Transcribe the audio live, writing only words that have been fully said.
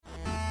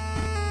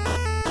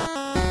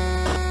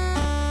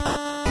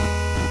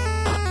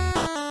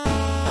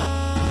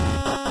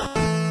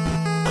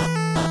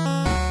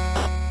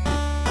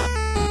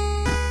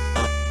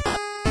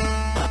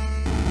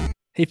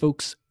Hey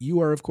folks,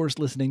 you are of course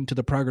listening to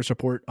the Progress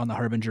Report on the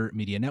Harbinger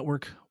Media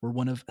Network. We're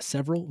one of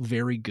several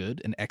very good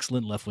and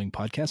excellent left-wing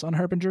podcasts on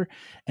Harbinger,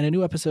 and a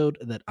new episode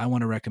that I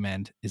want to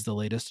recommend is the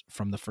latest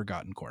from the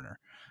Forgotten Corner.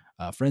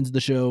 Friends of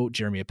the show,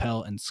 Jeremy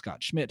Appel and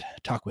Scott Schmidt,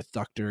 talk with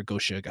Dr.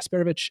 Gosia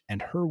Gasparovich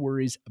and her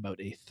worries about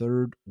a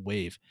third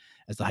wave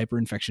as the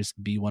hyperinfectious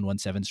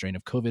B117 strain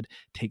of COVID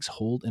takes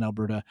hold in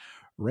Alberta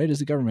right as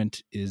the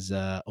government is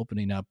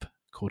opening up,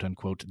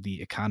 quote-unquote,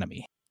 the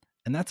economy.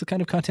 And that's the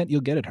kind of content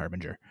you'll get at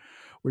Harbinger.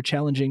 We're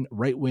challenging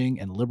right-wing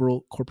and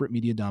liberal corporate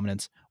media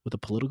dominance with a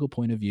political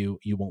point of view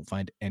you won't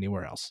find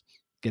anywhere else.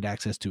 Get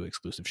access to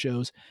exclusive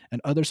shows and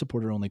other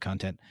supporter-only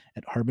content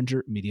at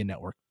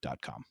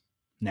harbingermedianetwork.com.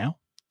 Now,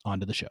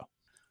 on to the show.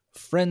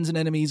 Friends and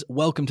enemies,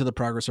 welcome to the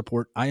Progress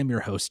Report. I am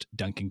your host,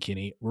 Duncan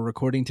Kenney. We're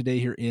recording today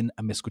here in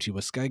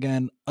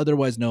Amiskwaciwa-Skaigan,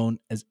 otherwise known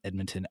as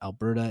Edmonton,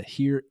 Alberta,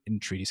 here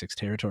in Treaty 6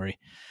 territory.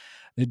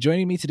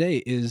 Joining me today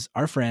is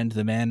our friend,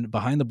 the man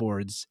behind the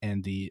boards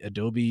and the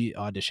Adobe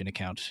Audition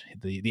account,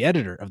 the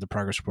editor of the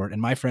Progress Report,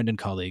 and my friend and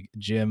colleague,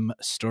 Jim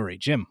Story.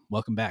 Jim,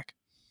 welcome back.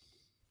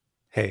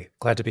 Hey,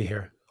 glad to be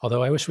here.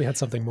 Although I wish we had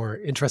something more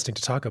interesting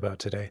to talk about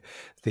today.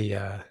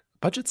 The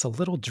budget's a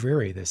little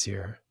dreary this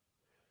year.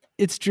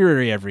 It's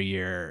dreary every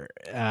year.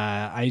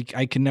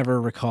 I can never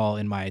recall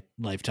in my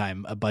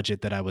lifetime a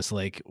budget that I was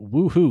like,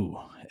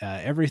 woohoo,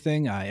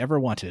 everything I ever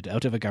wanted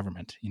out of a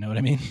government. You know what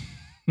I mean?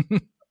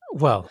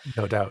 Well,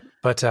 no doubt.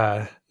 But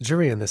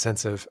dreary in the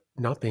sense of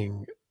not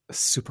being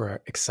super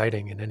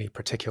exciting in any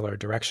particular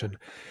direction,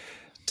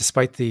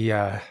 despite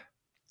the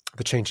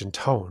change in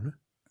tone,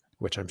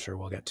 which I'm sure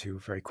we'll get to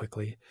very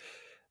quickly.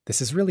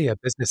 This is really a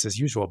business as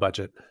usual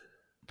budget.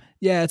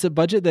 Yeah, it's a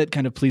budget that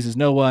kind of pleases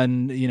no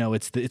one. You know,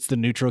 it's the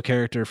neutral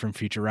character from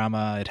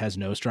Futurama. It has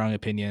no strong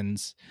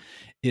opinions.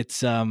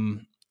 It's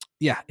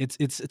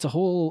it's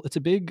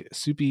a big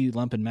soupy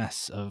lump and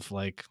mess of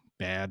like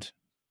bad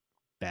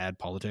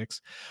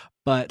politics.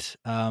 But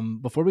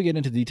before we get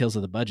into the details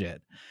of the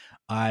budget,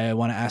 I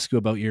want to ask you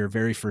about your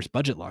very first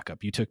budget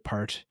lockup. You took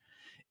part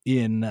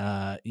in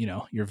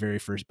your very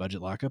first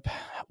budget lockup.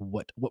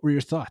 What were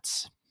your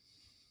thoughts?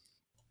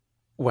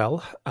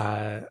 Well,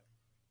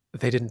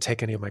 they didn't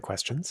take any of my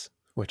questions,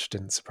 which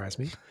didn't surprise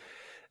me.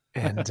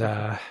 And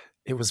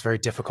it was very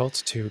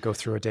difficult to go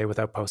through a day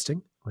without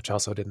posting, which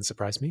also didn't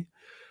surprise me.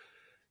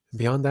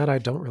 Beyond that, I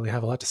don't really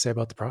have a lot to say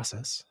about the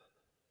process.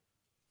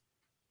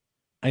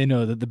 I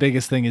know that the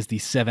biggest thing is the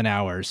 7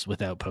 hours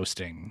without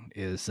posting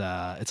is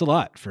it's a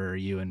lot for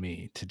you and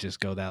me to just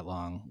go that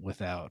long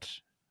without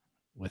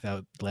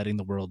letting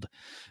the world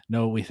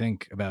know what we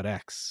think about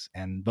X.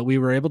 But we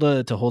were able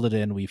to hold it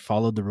in. We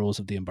followed the rules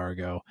of the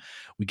embargo.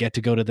 We get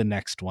to go to the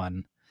next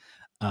one.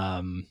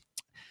 But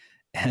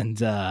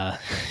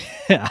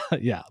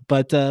yeah,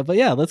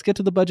 let's get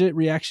to the budget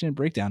reaction and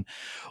breakdown.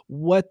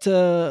 What's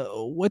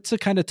a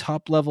kind of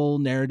top level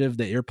narrative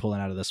that you're pulling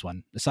out of this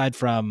one, aside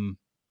from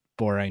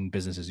boring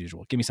business as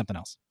usual? Give me something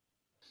else.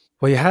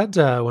 Well, you had,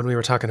 when we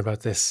were talking about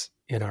this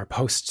in our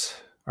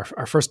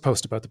first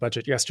post about the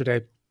budget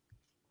yesterday,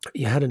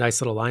 you had a nice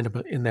little line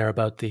in there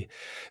about the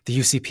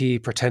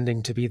UCP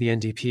pretending to be the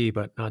NDP,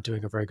 but not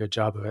doing a very good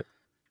job of it.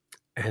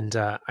 And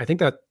I think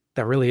that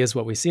really is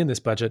what we see in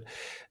this budget.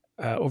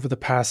 Over the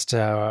past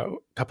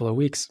couple of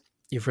weeks,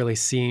 you've really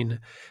seen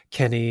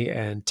Kenney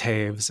and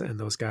Taves and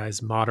those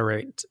guys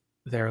moderate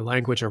their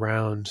language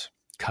around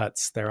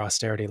cuts, their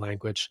austerity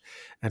language,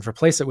 and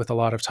replace it with a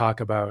lot of talk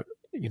about,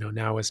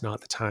 now is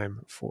not the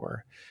time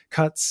for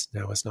cuts.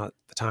 Now is not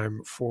the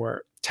time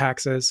for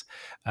taxes.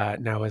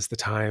 Now is the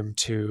time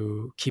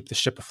to keep the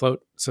ship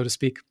afloat, so to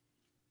speak.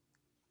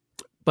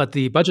 But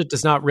the budget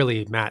does not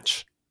really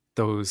match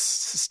those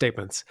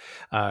statements.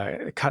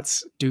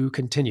 Cuts do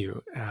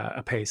continue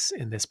apace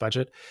in this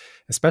budget,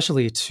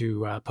 especially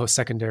to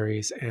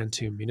post-secondaries and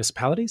to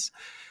municipalities.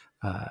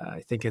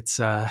 I think it's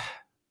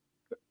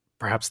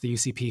perhaps the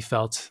UCP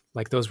felt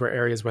like those were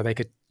areas where they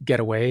could get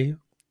away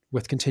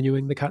with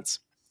continuing the cuts,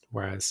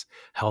 whereas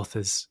health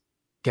is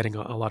getting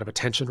a lot of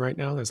attention right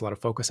now. There's a lot of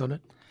focus on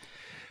it.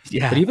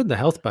 Yeah. But even the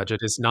health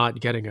budget is not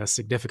getting a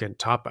significant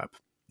top up.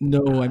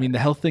 No, I mean, the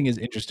health thing is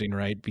interesting,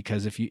 right?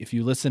 Because if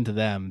you listen to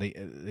them,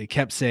 they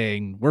kept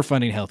saying, we're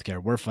funding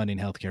healthcare, we're funding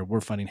healthcare, we're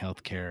funding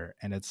healthcare.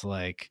 And it's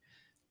like,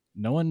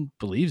 no one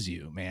believes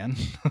you, man.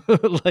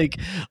 like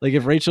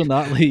if Rachel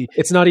Notley,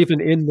 it's not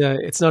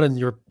in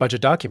your budget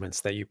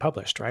documents that you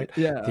published, right?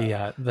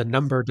 Yeah. The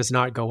number does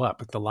not go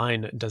up. The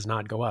line does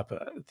not go up.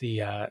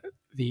 The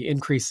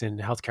increase in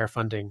healthcare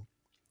funding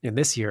in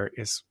this year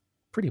is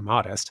pretty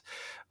modest.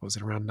 Was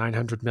it around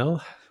 900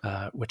 mil?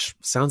 Which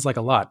sounds like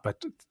a lot,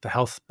 but the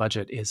health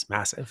budget is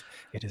massive.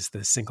 It is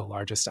the single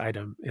largest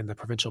item in the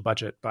provincial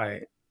budget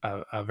by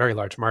a very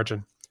large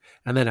margin.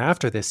 And then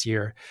after this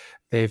year,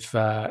 they've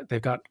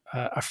got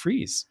a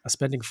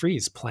spending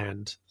freeze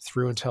planned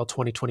through until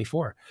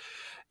 2024.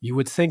 You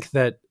would think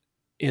that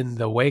in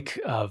the wake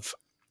of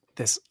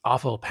this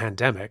awful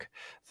pandemic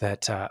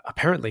that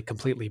apparently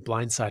completely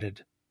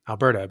blindsided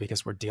Alberta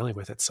because we're dealing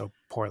with it so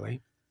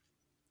poorly,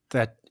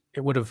 that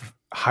it would have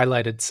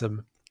highlighted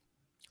some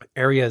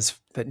areas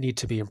that need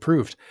to be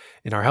improved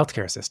in our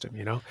healthcare system.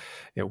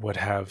 It would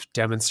have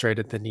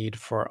demonstrated the need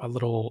for a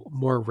little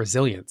more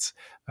resilience,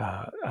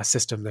 a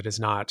system that is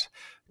not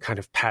kind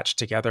of patched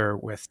together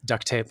with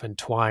duct tape and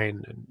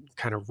twine and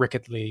kind of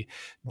rickettly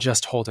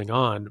just holding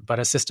on, but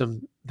a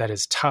system that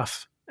is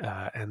tough,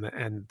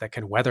 and that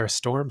can weather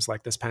storms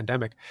like this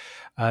pandemic.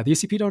 The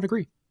UCP don't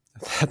agree.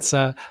 That's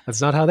not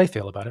how they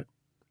feel about it.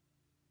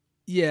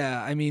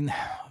 Yeah, I mean,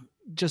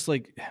 just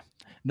like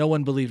no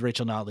one believed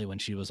Rachel Notley when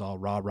she was all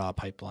rah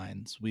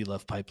pipelines. We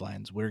love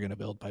pipelines. We're going to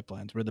build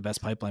pipelines. We're the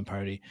best pipeline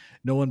party.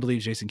 No one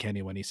believes Jason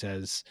Kenney when he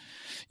says,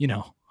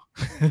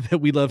 that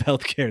we love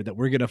healthcare, that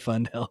we're going to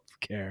fund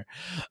healthcare.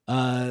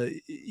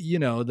 You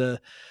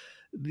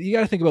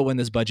got to think about when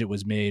this budget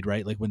was made,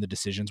 right? Like when the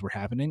decisions were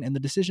happening, and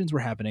the decisions were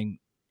happening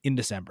in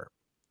December,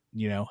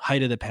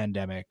 height of the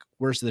pandemic,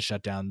 worst of the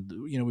shutdown.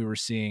 We were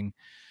seeing,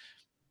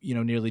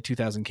 nearly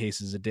 2,000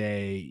 cases a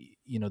day.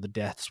 The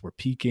deaths were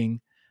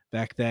peaking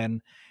back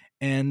then.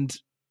 And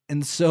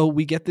so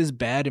we get this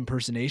bad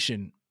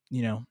impersonation,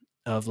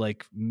 of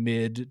like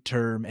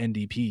midterm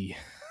NDP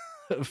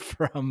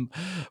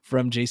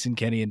from Jason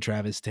Kenney and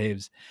Travis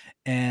Taves.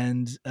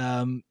 And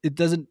it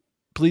doesn't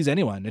please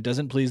anyone. It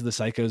doesn't please the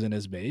psychos in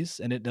his base,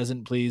 and it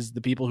doesn't please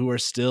the people who are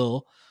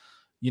still,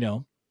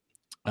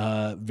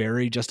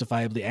 very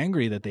justifiably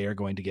angry that they are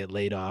going to get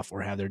laid off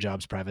or have their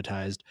jobs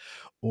privatized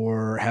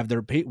or have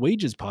their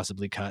wages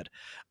possibly cut,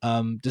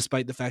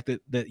 despite the fact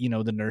that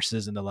the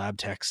nurses and the lab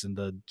techs and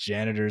the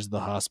janitors of the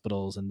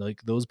hospitals and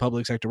like those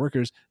public sector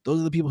workers,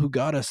 those are the people who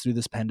got us through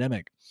this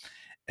pandemic.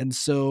 And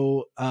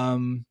so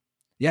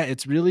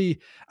it's really,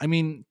 I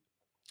mean,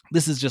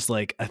 this is just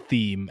like a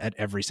theme at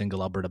every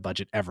single Alberta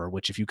budget ever,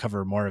 which if you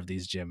cover more of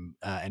these, Jim,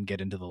 and get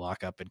into the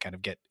lockup and kind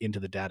of get into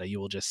the data, you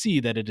will just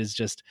see that it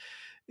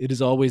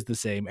is always the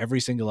same. Every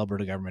single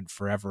Alberta government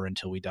forever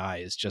until we die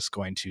is just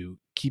going to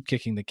keep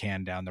kicking the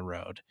can down the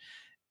road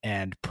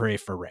and pray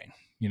for rain,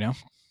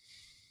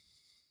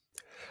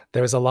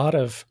 There's a lot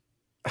of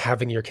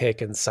having your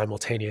cake and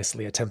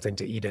simultaneously attempting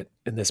to eat it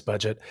in this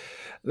budget.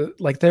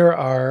 Like there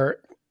are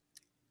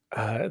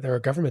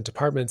government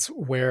departments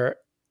where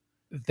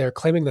they're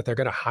claiming that they're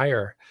going to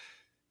hire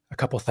a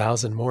couple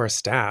thousand more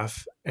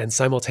staff, and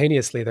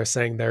simultaneously they're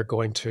saying they're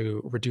going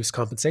to reduce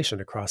compensation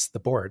across the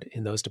board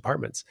in those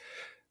departments.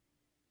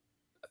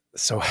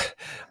 So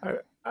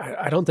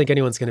I don't think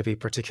anyone's going to be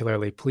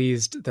particularly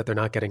pleased that they're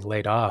not getting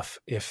laid off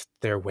if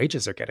their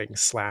wages are getting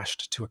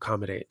slashed to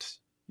accommodate,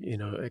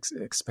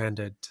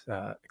 expanded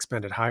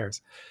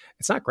hires.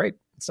 It's not great.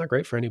 It's not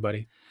great for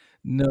anybody.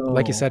 No,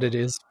 like you said, it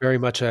is very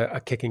much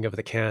a kicking of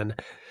the can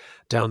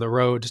down the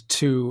road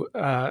to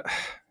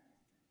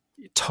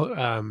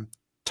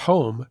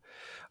Tome,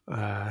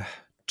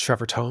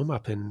 Trevor Tome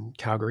up in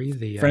Calgary,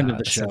 the friend of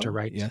the show,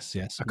 center-right yes,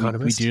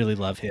 economist. We dearly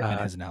love him and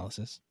his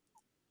analysis.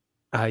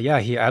 Yeah,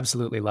 he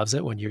absolutely loves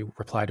it when you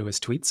reply to his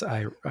tweets.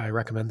 I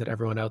recommend that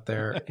everyone out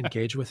there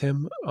engage with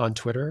him on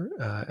Twitter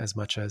as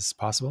much as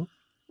possible.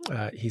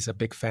 He's a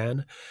big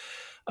fan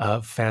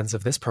of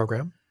this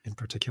program in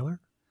particular.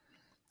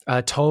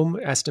 Tome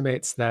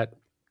estimates that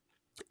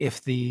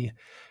if the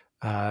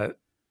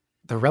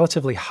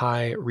relatively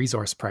high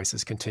resource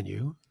prices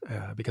continue,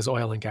 because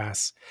oil and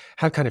gas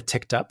have kind of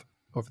ticked up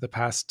over the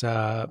past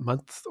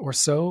month or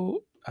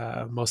so,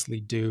 mostly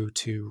due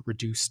to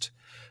reduced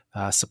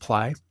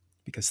supply,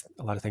 because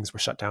a lot of things were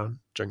shut down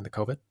during the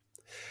COVID.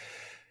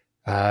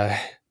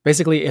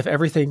 Basically, if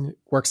everything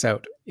works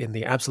out in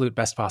the absolute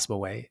best possible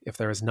way, if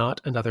there is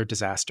not another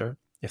disaster,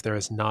 if there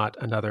is not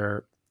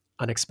another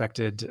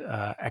unexpected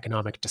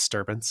economic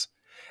disturbance,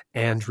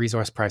 and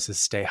resource prices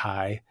stay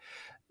high,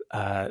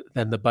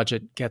 then the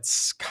budget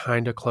gets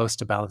kind of close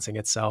to balancing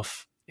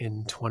itself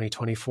in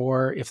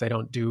 2024 if they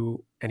don't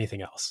do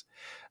anything else.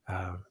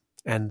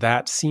 And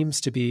that seems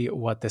to be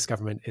what this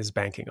government is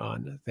banking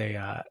on. They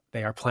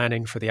are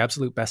planning for the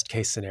absolute best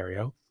case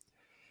scenario.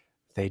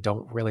 They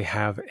don't really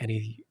have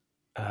any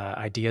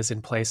ideas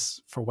in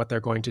place for what they're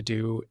going to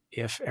do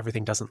if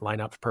everything doesn't line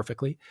up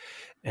perfectly.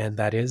 And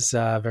that is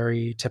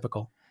very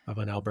typical of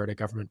an Alberta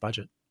government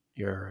budget.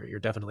 You're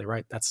definitely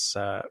right. That's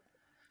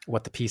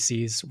what the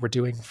PCs were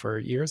doing for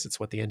years. It's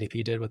what the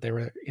NDP did when they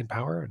were in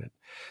power, and it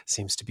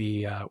seems to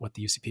be what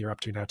the UCP are up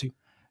to now too.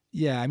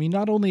 Yeah, I mean,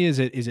 not only is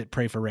it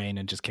pray for rain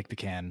and just kick the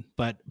can,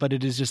 but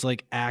it is just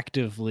like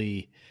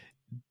actively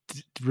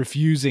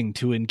refusing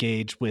to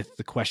engage with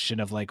the question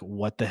of like,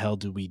 what the hell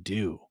do we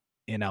do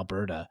in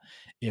Alberta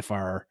if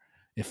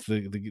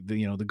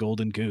the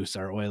golden goose,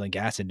 our oil and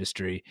gas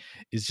industry,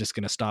 is just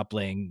going to stop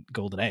laying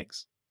golden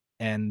eggs.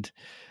 And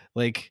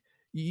like,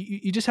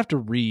 you just have to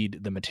read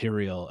the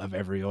material of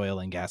every oil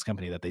and gas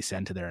company that they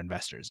send to their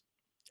investors.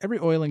 Every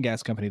oil and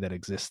gas company that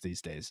exists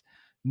these days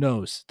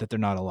knows that they're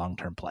not a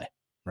long-term play,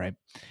 right?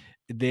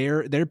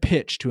 Their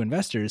pitch to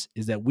investors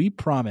is that we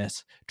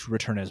promise to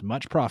return as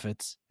much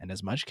profits and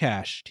as much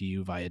cash to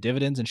you via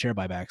dividends and share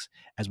buybacks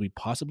as we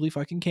possibly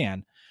fucking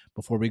can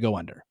before we go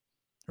under,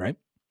 right?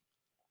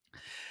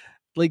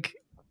 Like,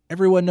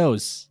 everyone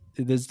knows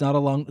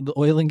the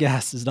oil and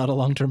gas is not a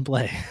long-term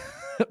play.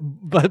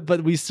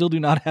 but we still do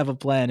not have a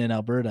plan in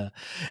Alberta,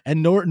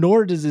 and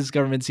nor does this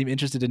government seem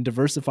interested in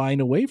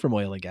diversifying away from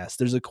oil and gas.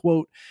 There's a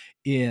quote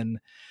in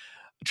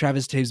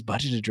Travis Tave's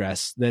budget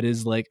address that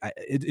is like,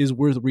 it is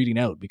worth reading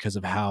out because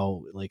of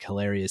how like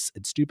hilarious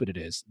and stupid it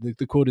is.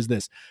 The quote is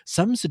this: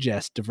 "Some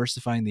suggest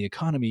diversifying the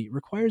economy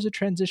requires a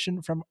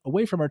transition from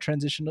away from our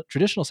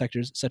traditional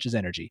sectors such as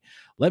energy.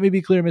 Let me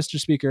be clear, Mr.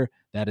 Speaker,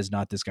 that is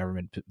not this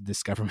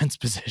government's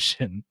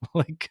position."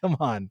 Like, come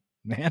on,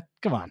 man,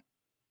 come on.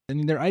 I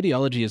mean, their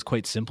ideology is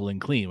quite simple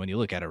and clean when you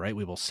look at it, right?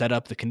 We will set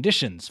up the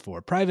conditions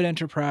for private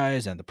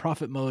enterprise and the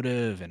profit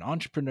motive and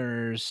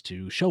entrepreneurs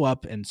to show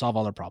up and solve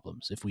all our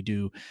problems. If we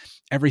do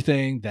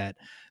everything that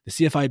the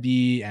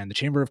CFIB and the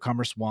Chamber of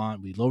Commerce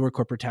want, we lower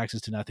corporate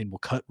taxes to nothing, we'll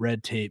cut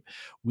red tape,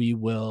 we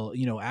will,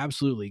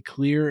 absolutely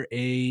clear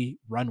a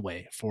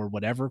runway for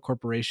whatever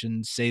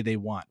corporations say they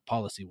want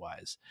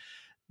policy-wise.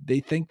 They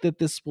think that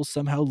this will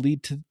somehow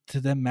lead to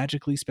them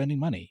magically spending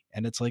money.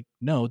 And it's like,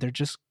 no, they're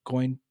just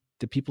going,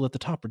 the people at the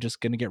top are just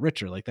going to get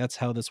richer. Like, that's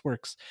how this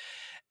works.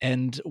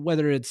 And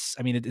whether it's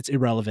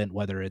irrelevant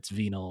whether it's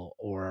venal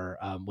or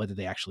whether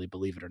they actually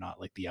believe it or not.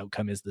 Like, the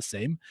outcome is the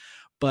same,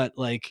 but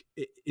like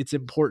it's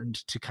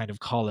important to kind of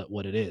call it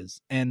what it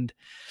is. And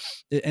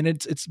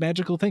it's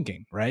magical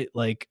thinking, right?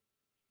 Like,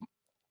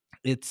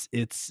 it's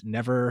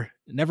never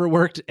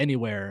worked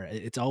anywhere.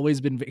 It's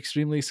always been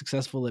extremely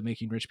successful at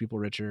making rich people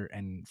richer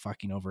and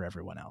fucking over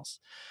everyone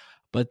else.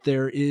 But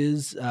there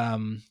is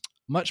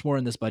much more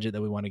in this budget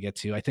that we want to get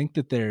to. I think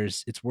that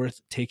it's worth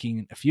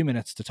taking a few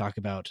minutes to talk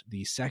about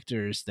the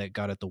sectors that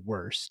got it the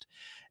worst,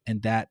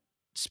 and that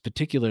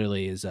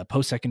particularly is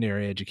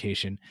post-secondary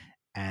education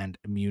and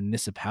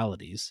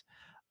municipalities.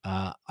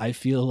 I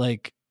feel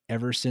like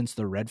ever since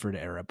the Redford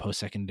era,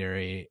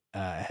 post-secondary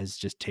has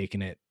just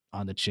taken it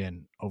on the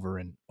chin over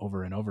and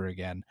over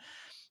again.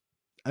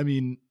 I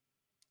mean,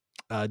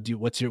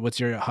 what's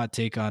your hot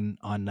take on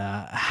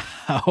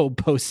how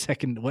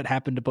what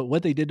happened to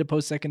what they did to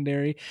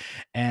post-secondary,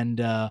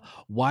 and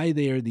why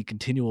they are the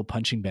continual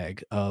punching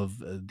bag of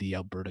the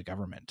Alberta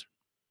government?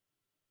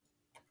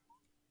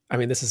 I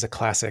mean, this is a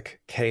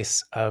classic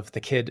case of the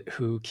kid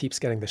who keeps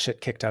getting the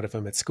shit kicked out of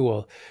him at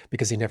school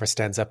because he never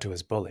stands up to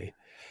his bully.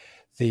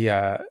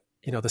 The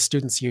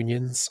students'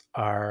 unions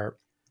are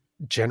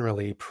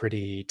generally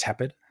pretty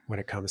tepid when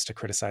it comes to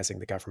criticizing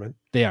the government.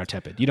 They are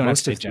tepid. You don't have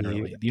to say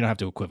generally. You don't have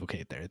to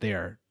equivocate there. They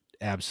are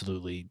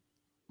absolutely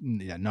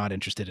not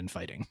interested in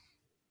fighting.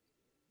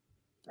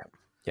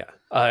 Yeah.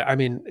 I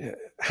mean,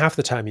 half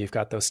the time you've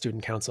got those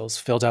student councils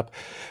filled up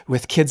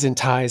with kids in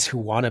ties who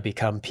want to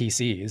become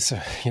PCs.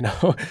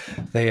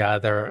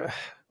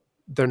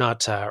 They're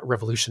not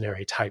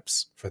revolutionary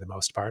types for the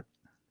most part.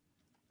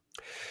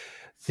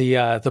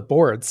 The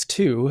boards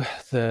too,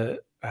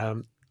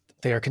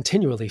 they are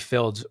continually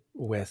filled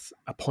with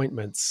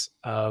appointments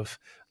of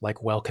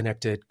like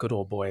well-connected good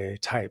old boy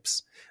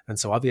types. And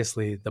so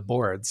obviously the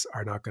boards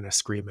are not going to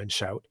scream and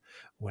shout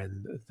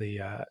when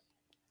the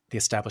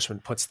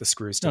establishment puts the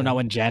screws down. No, not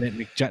when Janice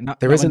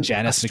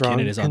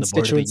McKinnon is on the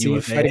board of the U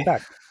of A. Fighting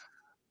back.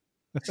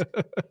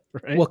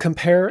 Right? Well,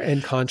 compare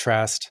and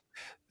contrast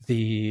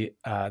the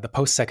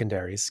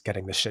post-secondaries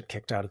getting the shit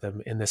kicked out of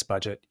them in this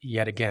budget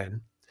yet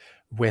again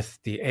with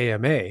the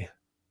AMA,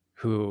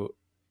 who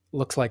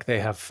looks like they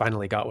have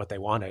finally got what they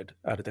wanted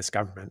out of this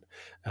government.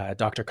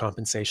 Doctor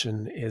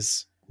compensation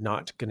is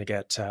not going to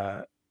get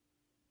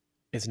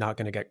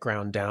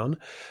ground down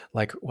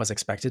like was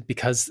expected,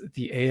 because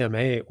the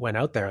AMA went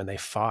out there and they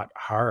fought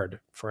hard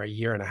for a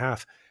year and a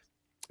half.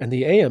 And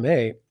the AMA,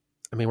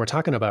 I mean, we're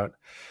talking about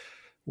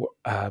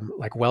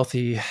like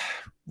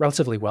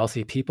relatively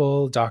wealthy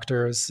people,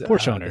 doctors,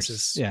 Porsche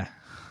owners. Yeah.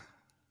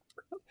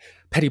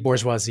 Petty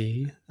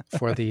bourgeoisie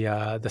for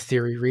the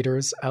theory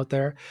readers out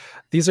there.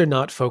 These are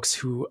not folks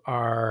who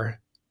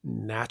are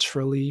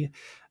naturally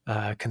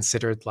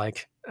considered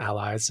like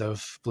allies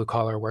of blue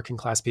collar working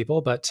class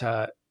people. But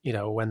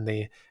when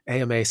the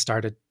AMA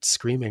started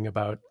screaming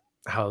about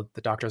how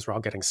the doctors were all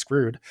getting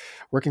screwed,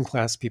 working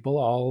class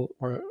people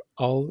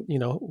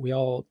we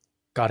all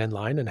got in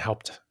line and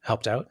helped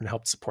out and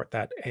helped support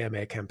that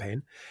AMA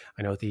campaign.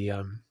 I know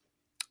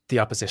the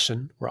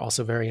opposition were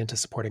also very into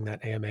supporting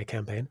that AMA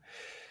campaign.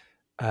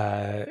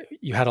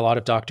 You had a lot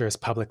of doctors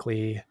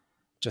publicly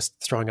just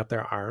throwing up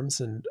their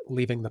arms and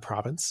leaving the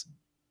province,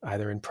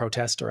 either in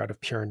protest or out of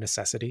pure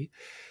necessity.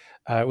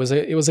 It was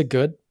a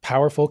good,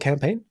 powerful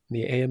campaign.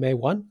 The AMA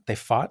won. They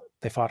fought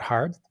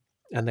hard,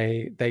 and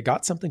they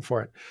got something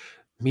for it.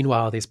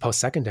 Meanwhile, these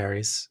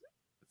post-secondaries,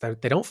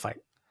 they don't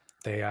fight.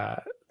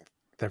 They're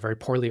very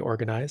poorly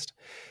organized.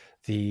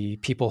 The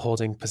people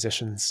holding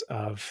positions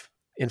of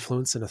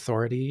influence and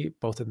authority,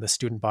 both in the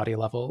student body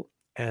level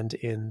and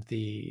in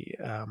the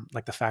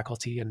the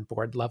faculty and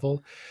board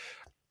level,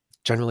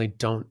 generally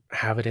don't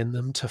have it in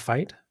them to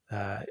fight.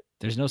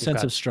 There's no You've sense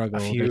got of a struggle.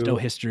 There's no few.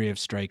 history of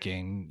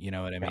striking. You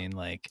know what I Yeah. mean?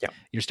 Like Yeah.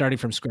 you're starting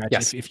from scratch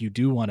Yes. if you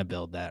do want to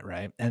build that,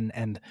 right?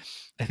 And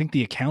I think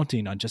the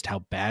accounting on just how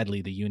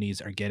badly the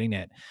unis are getting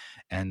it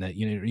and the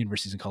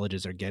universities and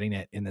colleges are getting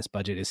it in this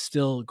budget is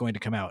still going to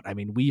come out. I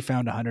mean, we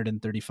found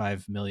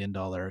 $135 million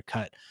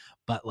cut,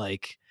 but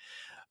like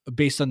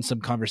based on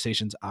some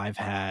conversations I've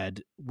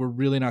had, we're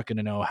really not going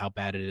to know how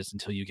bad it is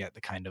until you get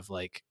the kind of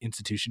like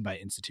institution by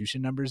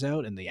institution numbers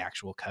out and the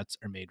actual cuts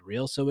are made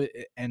real. So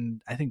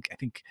and I think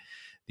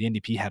the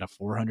NDP had a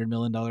 $400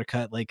 million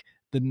cut. Like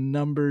the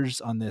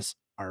numbers on this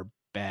are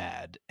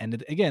bad.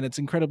 And again, it's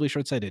incredibly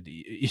short-sighted.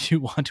 You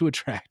want to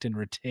attract and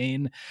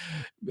retain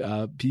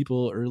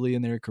people early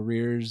in their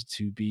careers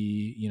to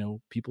be,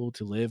 people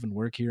to live and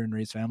work here and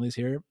raise families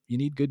here. You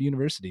need good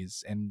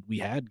universities. And we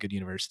had good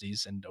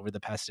universities. And over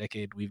the past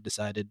decade, we've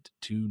decided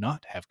to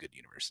not have good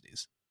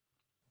universities.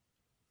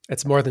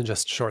 It's more than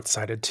just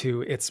short-sighted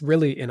too. It's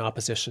really in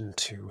opposition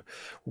to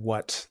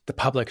what the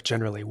public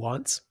generally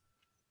wants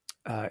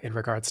in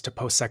regards to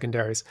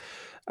post-secondaries.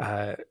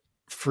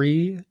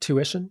 Free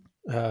tuition,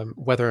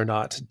 whether or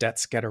not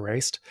debts get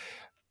erased,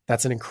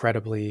 that's an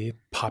incredibly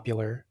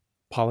popular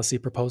policy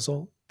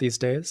proposal these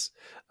days.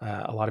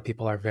 A lot of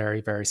people are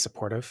very, very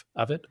supportive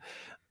of it.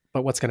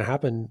 But what's going to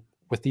happen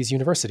with these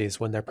universities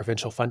when their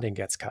provincial funding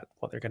gets cut?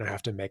 Well, they're going to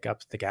have to make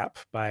up the gap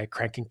by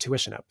cranking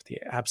tuition up, the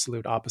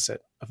absolute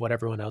opposite of what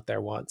everyone out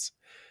there wants.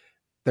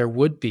 There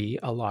would be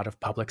a lot of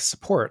public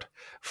support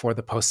for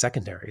the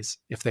post-secondaries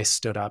if they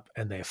stood up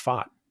and they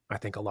fought. I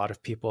think a lot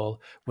of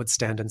people would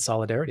stand in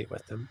solidarity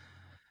with them.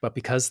 But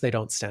because they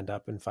don't stand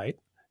up and fight,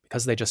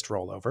 because they just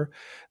roll over,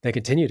 they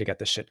continue to get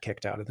the shit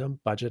kicked out of them,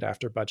 budget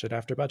after budget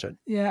after budget.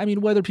 Yeah, I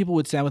mean, whether people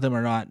would stand with them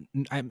or not,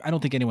 I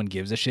don't think anyone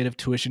gives a shit if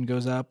tuition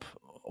goes up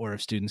or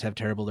if students have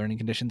terrible learning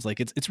conditions. Like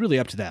it's really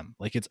up to them.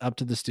 Like it's up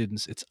to the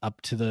students. It's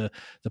up to the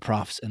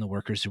profs and the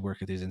workers who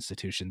work at these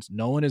institutions.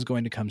 No one is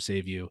going to come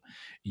save you.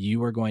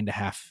 You are going to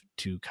have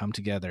to come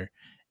together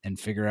and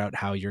figure out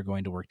how you're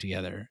going to work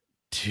together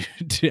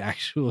to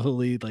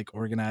actually like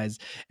organize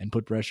and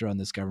put pressure on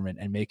this government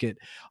and make it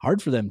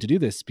hard for them to do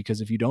this,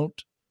 because if you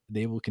don't,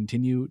 they will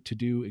continue to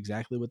do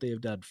exactly what they have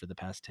done for the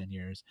past 10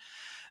 years.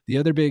 The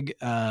other big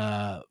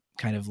kind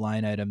of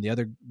line item, the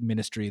other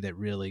ministry that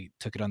really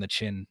took it on the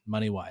chin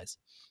money wise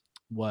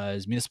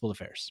was municipal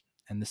affairs.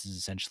 And this is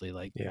essentially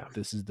like,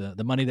 this is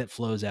the money that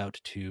flows out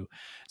to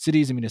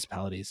cities and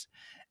municipalities.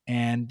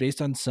 And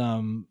based on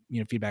some,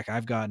 feedback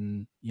I've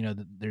gotten,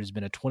 there's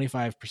been a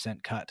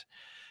 25% cut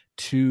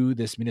to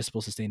this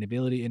municipal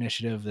sustainability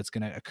initiative that's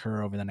going to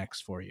occur over the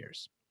next 4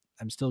 years.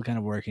 I'm still kind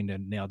of working to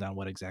nail down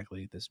what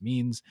exactly this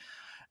means.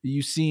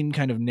 You've seen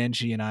kind of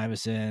Nenshi and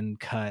Iveson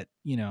cut,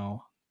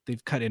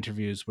 they've cut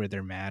interviews where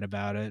they're mad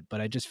about it,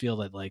 but I just feel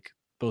that like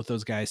both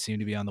those guys seem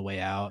to be on the way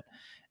out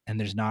and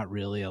there's not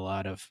really a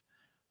lot of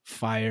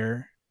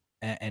fire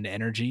and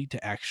energy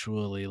to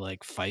actually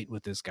like fight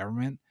with this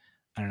government.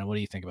 I don't know. What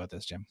do you think about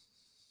this, Jim?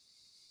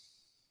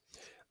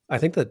 I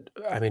think that,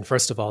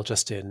 first of all,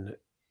 just in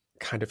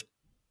kind of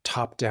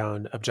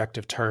top-down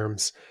objective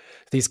terms,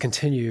 these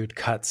continued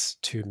cuts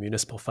to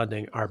municipal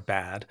funding are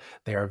bad.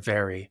 They are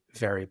very,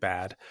 very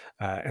bad.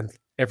 And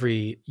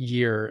every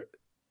year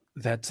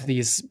that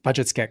these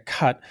budgets get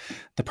cut,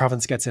 the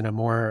province gets in a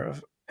more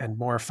and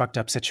more fucked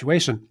up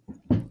situation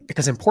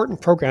because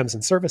important programs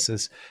and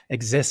services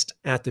exist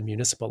at the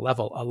municipal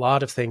level. A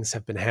lot of things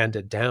have been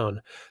handed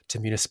down to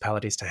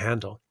municipalities to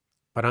handle.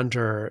 But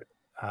under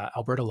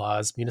Alberta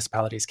laws,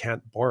 municipalities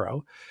can't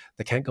borrow,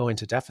 they can't go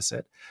into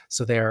deficit.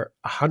 So they're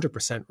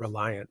 100%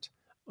 reliant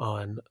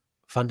on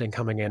funding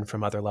coming in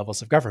from other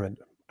levels of government,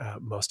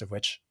 most of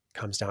which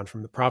comes down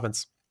from the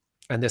province.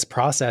 And this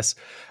process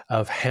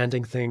of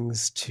handing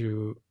things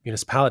to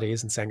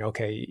municipalities and saying,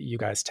 okay, you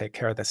guys take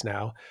care of this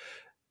now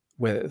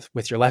with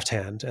your left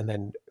hand, and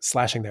then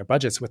slashing their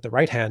budgets with the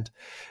right hand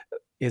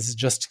is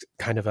just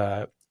kind of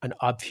an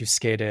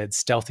obfuscated,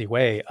 stealthy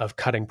way of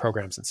cutting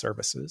programs and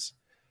services.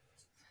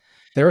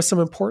 There are some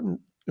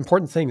important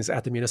things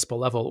at the municipal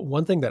level.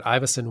 One thing that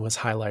Iveson was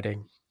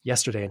highlighting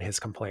yesterday in his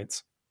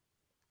complaints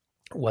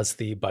was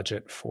the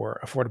budget for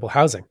affordable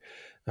housing.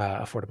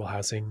 The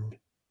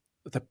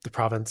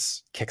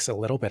province kicks a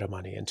little bit of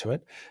money into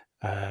it,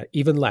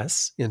 even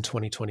less in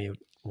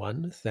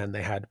 2021 than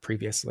they had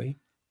previously.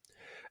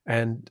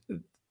 And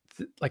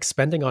like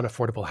spending on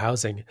affordable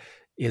housing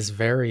is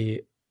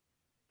very,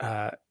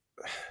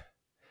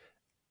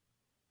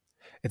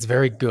 it's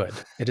very good.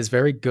 It is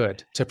very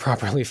good to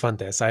properly fund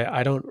this.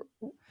 I don't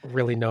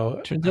really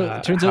know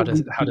how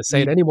to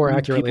say it any more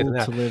accurately than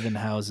that. To live in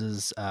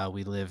houses.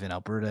 We live in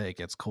Alberta. It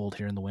gets cold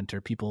here in the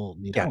winter. People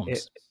need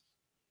homes.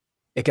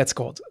 It gets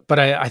cold. But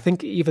I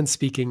think even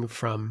speaking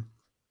from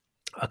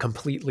a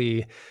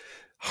completely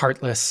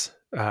heartless,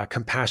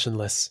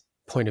 compassionless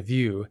point of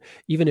view,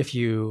 even if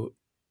you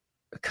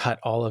cut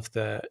all of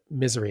the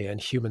misery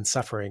and human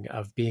suffering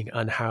of being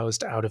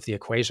unhoused out of the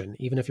equation,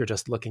 even if you're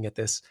just looking at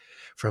this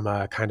from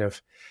a kind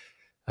of,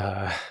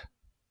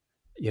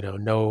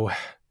 no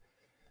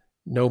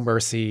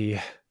mercy.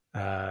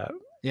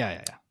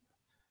 Yeah.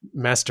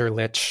 Master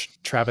Lich,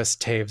 Travis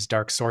Taves,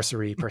 dark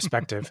sorcery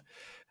perspective,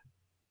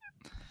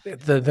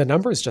 the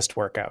numbers just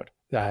work out.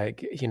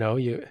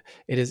 It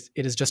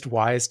is just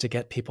wise to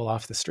get people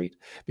off the street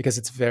because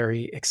it's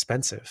very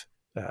expensive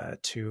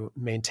to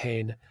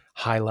maintain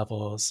high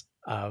levels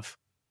of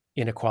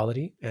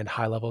inequality and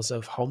high levels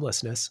of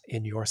homelessness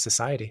in your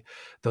society.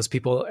 Those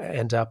people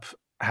end up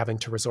having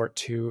to resort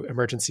to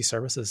emergency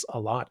services a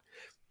lot.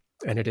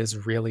 And it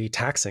is really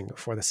taxing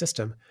for the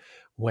system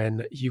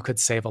when you could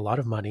save a lot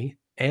of money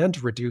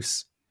and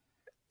reduce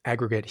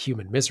aggregate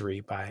human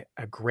misery by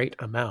a great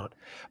amount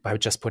by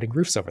just putting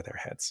roofs over their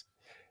heads.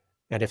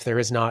 And if there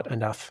is not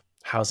enough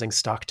housing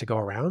stock to go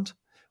around,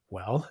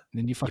 well,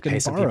 then you pay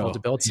some borrow. people to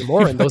build some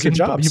more, and those are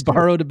jobs. You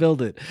borrow to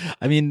build it.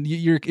 I mean,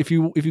 if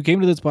you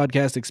came to this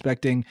podcast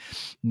expecting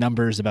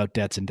numbers about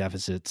debts and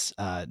deficits,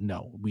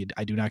 no,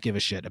 I do not give a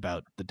shit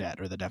about the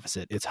debt or the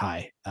deficit. It's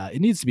high.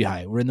 It needs to be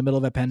high. We're in the middle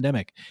of a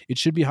pandemic. It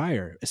should be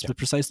higher,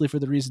 precisely for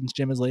the reasons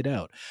Jim has laid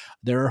out.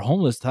 There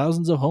are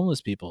thousands of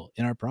homeless people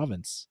in our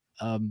province.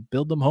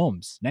 Build them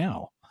homes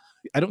now.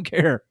 I don't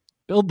care.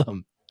 Build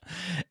them.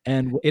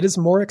 And it is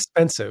more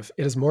expensive.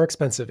 It is more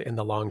expensive in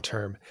the long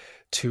term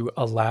to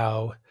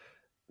allow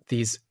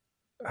these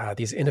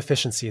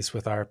inefficiencies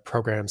with our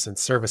programs and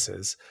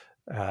services,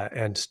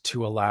 and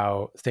to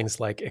allow things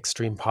like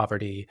extreme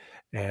poverty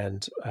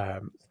and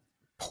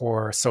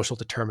poor social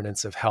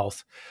determinants of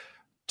health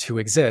to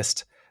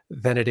exist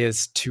than it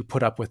is to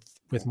put up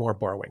with more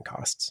borrowing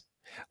costs.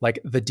 Like,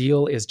 the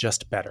deal is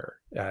just better.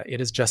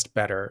 It is just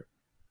better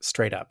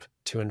straight up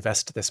to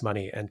invest this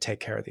money and take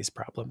care of these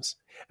problems.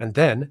 And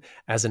then,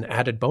 as an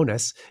added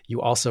bonus, you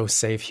also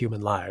save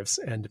human lives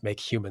and make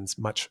humans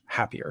much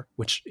happier,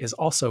 which is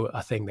also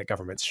a thing that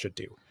governments should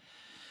do.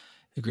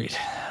 Agreed.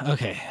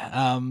 Okay.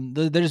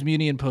 There's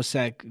Muni and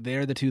Post-Sec.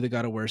 They're the two that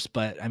got it worse.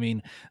 But I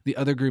mean, the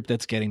other group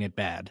that's getting it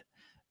bad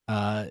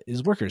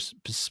is workers,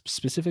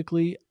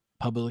 specifically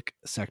public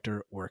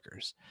sector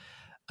workers.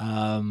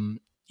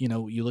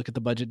 You look at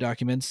the budget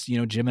documents,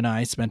 Jim and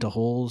I spent a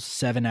whole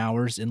 7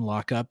 hours in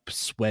lockup,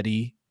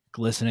 sweaty,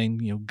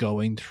 glistening,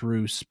 going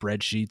through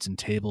spreadsheets and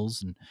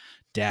tables and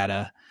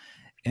data.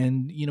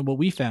 And, what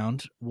we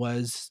found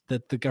was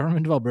that the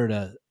government of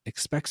Alberta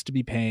expects to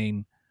be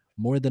paying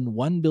more than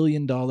 $1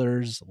 billion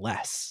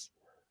less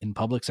in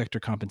public sector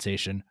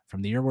compensation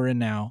from the year we're in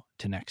now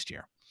to next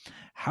year.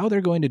 How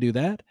they're going to do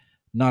that,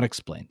 not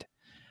explained.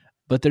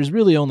 But there's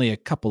really only a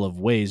couple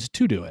of ways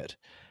to do it.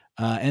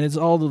 And it's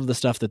all of the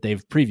stuff that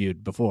they've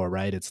previewed before,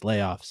 right? It's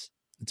layoffs,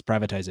 it's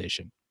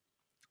privatization,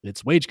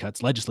 it's wage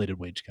cuts, legislated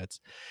wage cuts.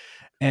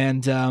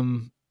 And,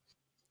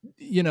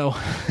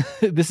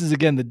 this is,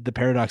 again, the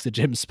paradox that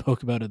Jim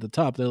spoke about at the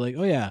top. They're like,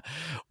 oh yeah,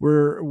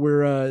 we're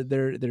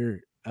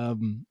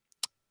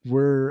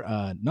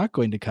not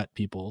going to cut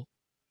people.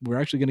 We're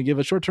actually going to give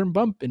a short-term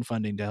bump in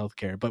funding to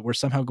healthcare, but we're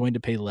somehow going to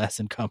pay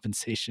less in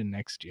compensation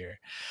next year.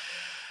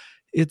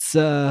 It's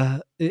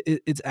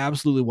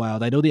absolutely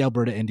wild. I know the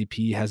Alberta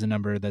NDP has a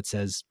number that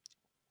says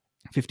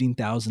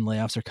 15,000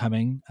 layoffs are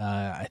coming.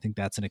 I think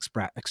that's an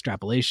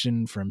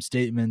extrapolation from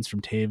statements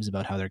from Taves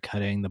about how they're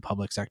cutting the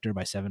public sector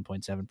by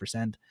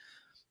 7.7%.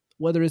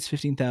 Whether it's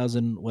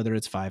 15,000, whether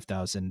it's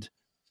 5,000,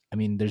 I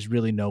mean, there's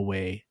really no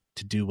way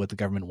to do what the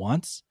government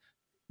wants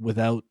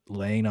without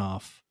laying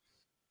off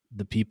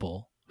the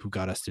people who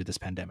got us through this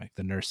pandemic: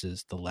 the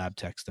nurses, the lab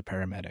techs, the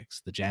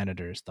paramedics, the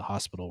janitors, the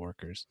hospital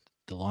workers,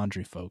 the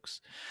laundry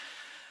folks.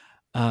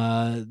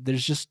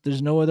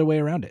 There's no other way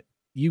around it.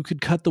 You could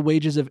cut the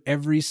wages of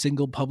every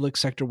single public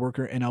sector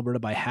worker in Alberta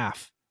by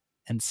half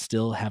and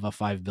still have a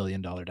 $5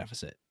 billion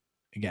deficit.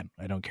 Again,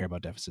 I don't care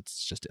about deficits.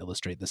 It's just to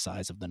illustrate the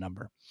size of the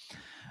number.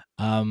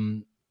 How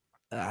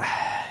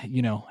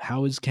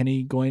is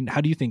Kenney going?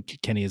 How do you think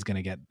Kenney is going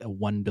to get a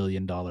 $1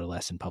 billion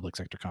less in public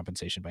sector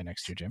compensation by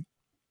next year, Jim?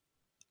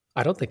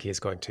 I don't think he's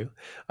going to.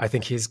 I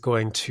think he's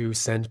going to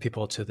send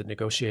people to the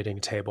negotiating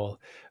table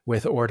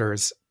with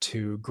orders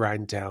to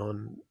grind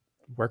down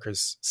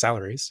workers'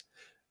 salaries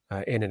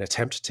in an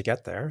attempt to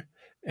get there.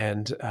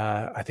 And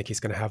I think he's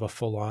going to have a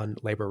full-on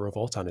labor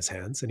revolt on his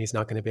hands, and he's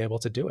not going to be able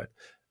to do it.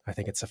 I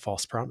think it's a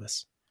false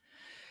promise.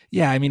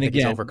 Yeah, I mean, again,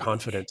 he's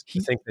overconfident to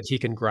think that he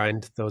can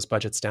grind those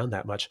budgets down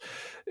that much.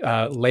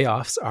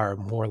 Layoffs are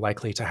more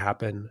likely to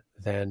happen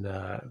than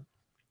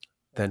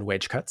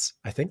wage cuts,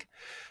 I think.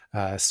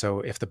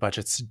 So if the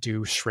budgets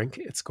do shrink,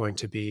 it's going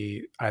to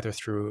be either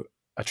through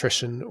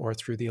attrition or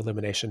through the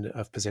elimination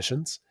of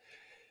positions.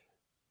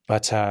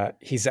 But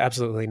he's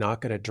absolutely not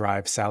going to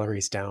drive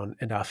salaries down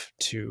enough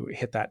to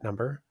hit that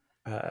number,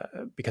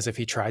 because if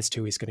he tries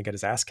to, he's going to get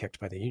his ass kicked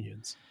by the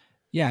unions.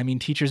 Yeah, I mean,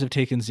 teachers have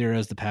taken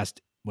zeros the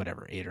past,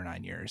 8 or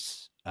 9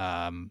 years.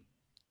 I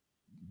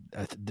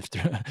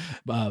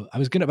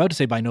was about to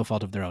say by no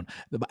fault of their own,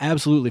 but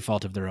absolutely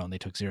fault of their own. They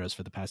took zeros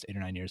for the past 8 or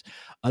 9 years.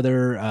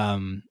 Other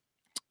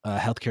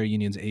healthcare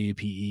unions,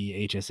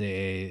 AUPE,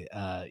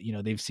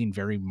 HSAA, they've seen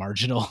very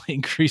marginal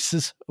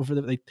increases over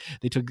they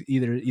took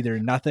either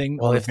nothing.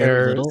 Well, or if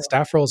very their little.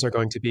 Staff roles are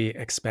going to be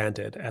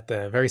expanded at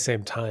the very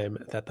same time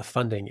that the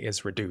funding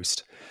is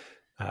reduced,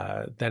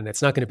 then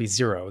it's not going to be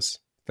zeros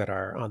that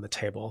are on the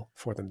table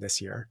for them this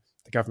year,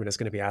 the government is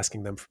going to be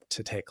asking them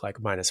to take like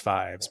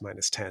 -5s,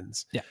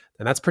 -10s. Yeah.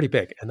 And that's pretty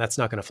big, and that's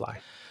not going to fly.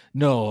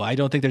 No, I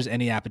don't think there's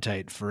any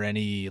appetite for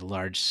any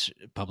large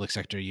public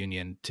sector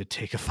union to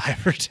take a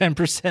 5 or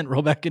 10%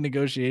 rollback in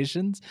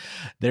negotiations.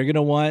 They're going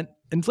to want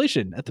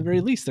inflation at the very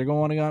least. They're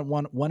going to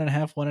want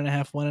 1.5,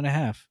 1.5,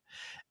 1.5.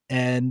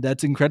 And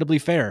that's incredibly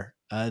fair.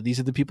 These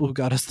are the people who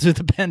got us through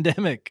the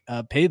pandemic.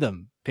 Pay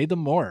them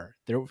more.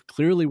 They're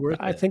clearly worth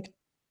it.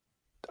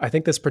 I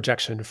think this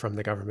projection from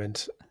the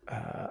government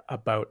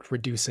about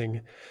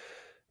reducing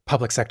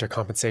public sector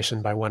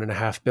compensation by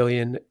 $1.5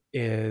 billion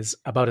is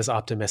about as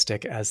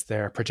optimistic as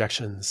their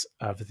projections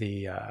of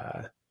the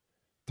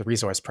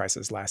resource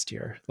prices last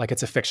year. Like,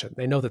 it's a fiction.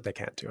 They know that they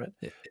can't do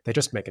it. They're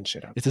just making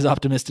shit up. It's as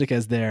optimistic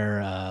as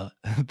their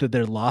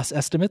loss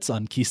estimates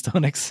on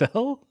Keystone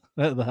XL.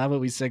 How about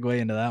we segue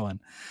into that one?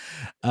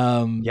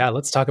 Yeah,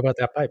 let's talk about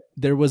that pipe.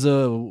 There was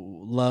a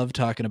love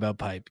talking about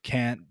pipe.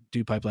 Can't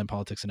do pipeline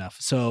politics enough.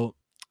 So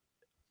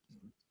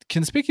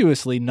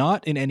conspicuously,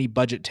 not in any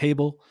budget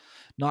table,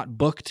 not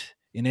booked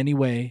in any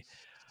way,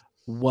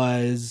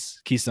 was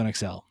Keystone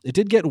XL. It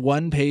did get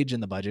one page in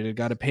the budget. It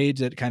got a page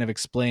that kind of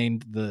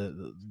explained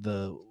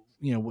the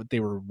what they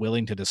were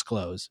willing to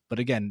disclose. But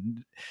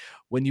again,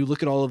 when you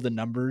look at all of the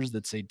numbers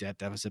that say debt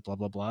deficit, blah,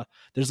 blah, blah,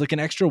 there's like an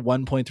extra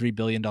 $1.3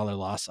 billion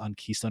loss on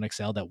Keystone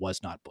XL that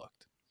was not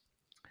booked.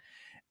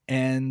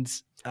 And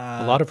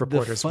a lot of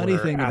reporters were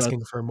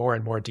asking for more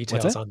and more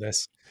details on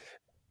this.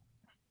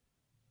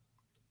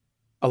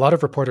 A lot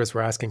of reporters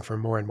were asking for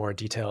more and more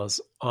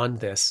details on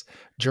this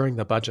during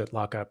the budget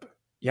lockup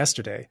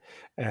yesterday.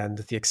 And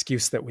the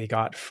excuse that we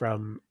got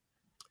from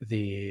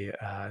the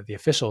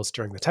officials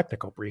during the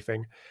technical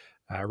briefing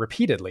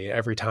repeatedly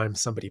every time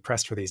somebody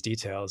pressed for these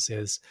details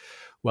is,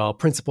 well,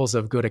 principles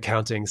of good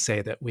accounting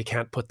say that we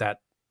can't put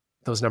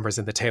those numbers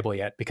in the table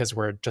yet because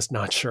we're just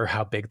not sure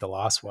how big the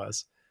loss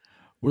was.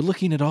 We're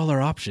looking at all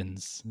our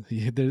options.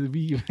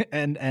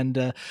 And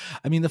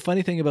I mean, the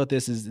funny thing about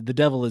this is the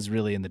devil is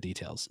really in the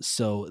details.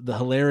 So the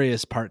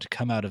hilarious part to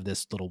come out of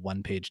this little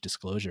one-page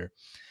disclosure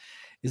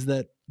is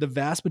that the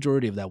vast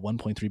majority of that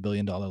 $1.3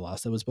 billion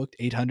loss that was booked,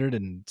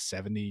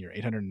 870 or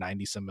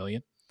 890 some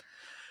million,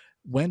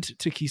 went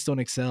to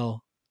Keystone XL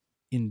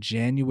in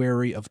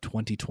January of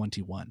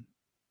 2021.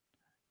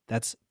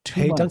 That's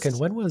 2 months. Duncan,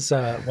 when was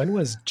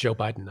Joe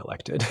Biden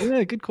elected?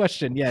 Yeah, good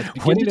question. Yeah,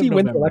 when did he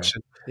win the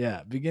election?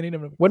 Yeah, beginning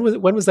of November.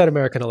 When was that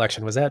American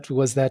election? Was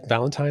that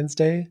Valentine's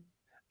Day?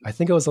 I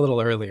think it was a little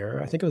earlier.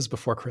 I think it was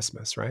before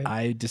Christmas, right?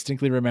 I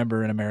distinctly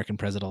remember an American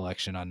president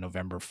election on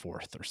November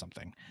 4th or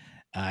something.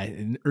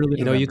 In early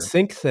November. You'd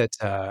think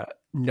that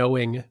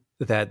knowing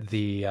that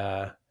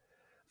the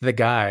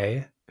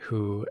guy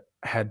who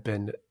had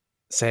been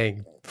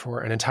saying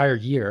for an entire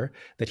year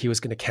that he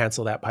was going to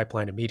cancel that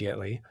pipeline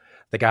immediately,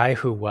 the guy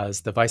who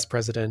was the vice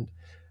president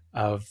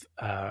of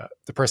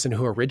the person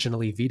who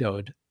originally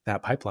vetoed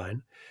that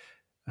pipeline,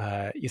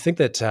 you think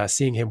that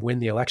seeing him win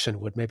the election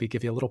would maybe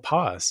give you a little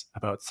pause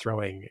about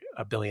throwing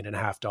 $1.5 billion to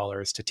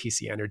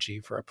TC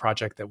Energy for a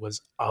project that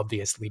was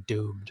obviously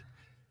doomed.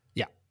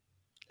 Yeah.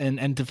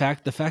 And the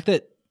fact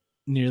that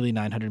nearly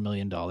 $900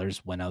 million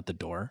went out the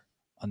door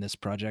on this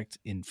project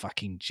in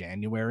fucking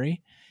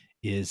January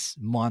is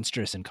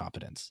monstrous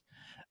incompetence.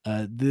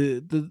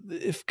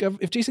 If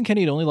Jason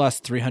Kenney had only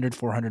lost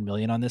 400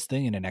 million on this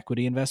thing in an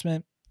equity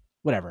investment,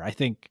 whatever, I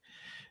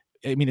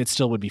mean, it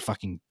still would be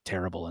fucking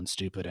terrible and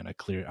stupid and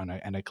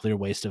a clear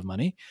waste of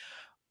money.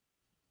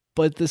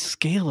 But the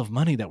scale of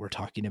money that we're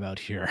talking about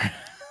here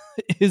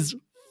is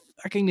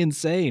fucking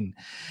insane.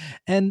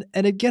 And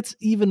it gets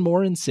even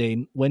more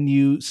insane when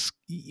you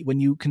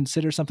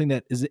consider something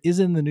that is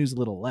in the news a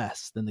little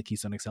less than the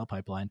Keystone XL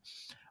pipeline,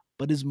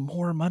 but is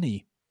more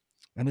money.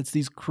 And it's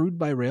these crude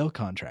by rail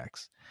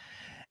contracts.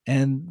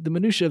 And the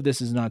minutia of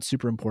this is not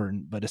super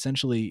important, but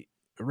essentially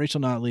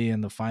Rachel Notley in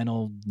the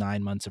final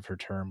 9 months of her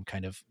term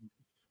kind of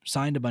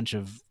signed a bunch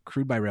of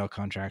crude by rail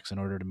contracts in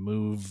order to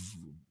move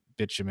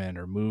bitumen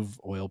or move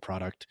oil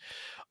product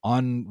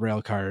on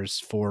rail cars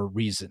for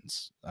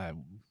reasons. I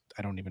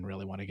don't even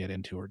really want to get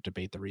into or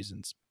debate the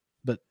reasons,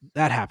 but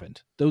that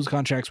happened. Those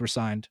contracts were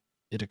signed.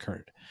 It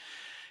occurred.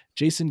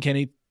 Jason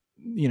Kenney,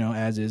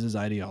 as is his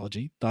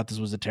ideology, thought this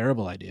was a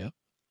terrible idea,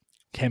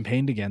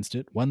 campaigned against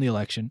it, won the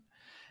election,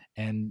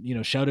 and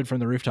shouted from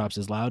the rooftops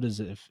as loud as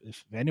if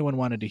anyone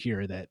wanted to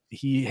hear that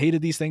he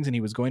hated these things and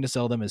he was going to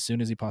sell them as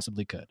soon as he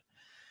possibly could.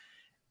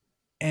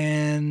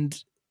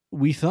 And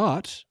we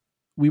thought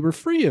we were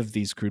free of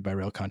these crude by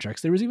rail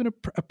contracts. There was even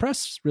a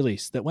press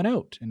release that went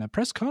out in a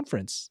press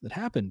conference that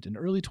happened in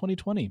early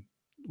 2020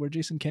 where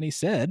Jason Kenney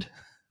said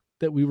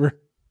that we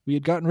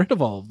had gotten rid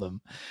of all of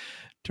them.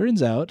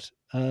 Turns out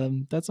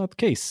that's not the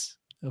case.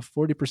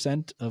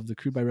 40% of the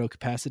crude by rail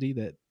capacity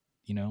that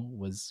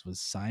was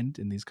signed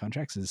in these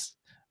contracts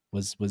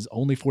was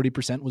only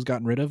 40% was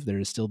gotten rid of. There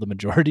is still the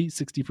majority,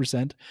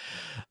 60%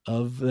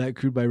 of that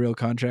crude by rail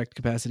contract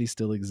capacity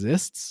still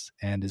exists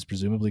and is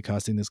presumably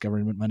costing this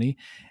government money.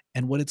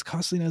 And what it's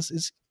costing us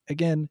is,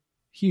 again,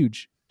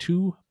 huge,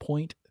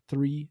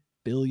 $2.3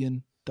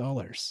 billion.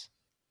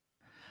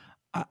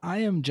 I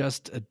am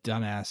just a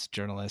dumbass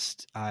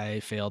journalist. I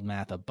failed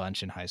math a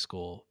bunch in high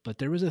school, but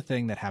there was a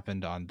thing that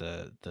happened on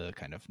the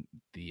kind of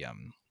the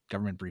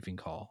government briefing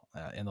call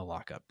in the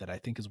lockup that I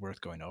think is worth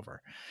going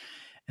over.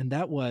 And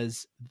that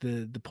was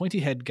the pointy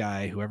head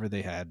guy, whoever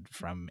they had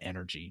from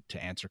Energy,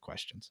 to answer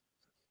questions.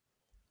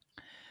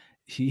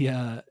 He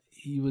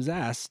was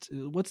asked,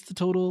 what's the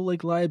total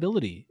like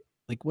liability?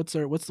 Like what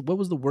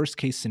was the worst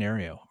case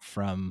scenario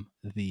from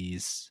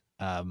these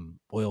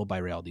oil by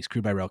rail, these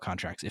crude by rail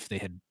contracts if they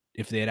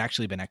had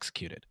actually been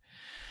executed?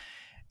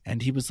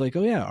 And he was like,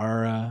 "Oh yeah,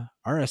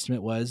 our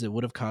estimate was it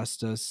would have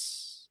cost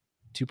us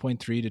 2.3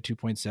 to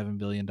 2.7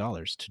 billion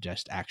dollars to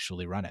just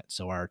actually run it.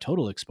 So our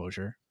total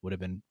exposure would have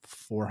been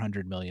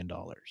 400 million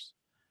dollars."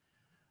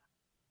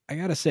 I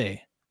gotta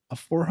say, a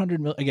 400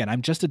 million, again,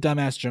 I'm just a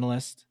dumbass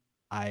journalist.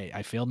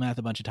 I failed math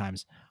a bunch of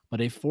times,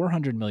 but a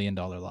 $400 million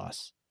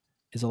loss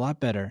is a lot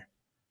better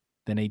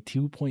than a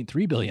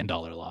 $2.3 billion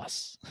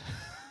loss. A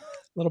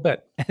little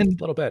bit, and a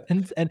little bit.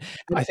 and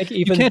I think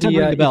you can't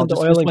unring the bell. even the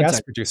Just oil and one gas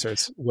sec.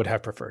 producers would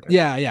have preferred it.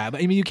 Yeah.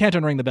 But I mean, you can't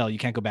unring the bell. You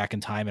can't go back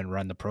in time and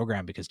run the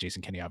program because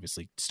Jason Kenney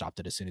obviously stopped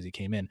it as soon as he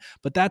came in.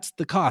 But that's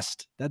the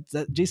cost. That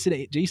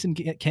Jason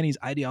Kenney's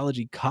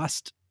ideology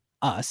cost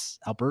us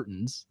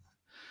Albertans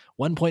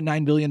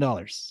 $1.9 billion.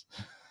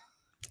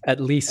 At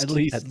least At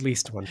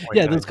least. $1.9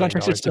 Yeah, those billion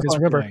contracts are still because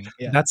remember ongoing.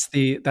 Yeah.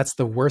 that's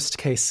the worst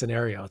case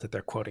scenario that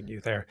they're quoting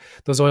you there.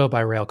 Those oil by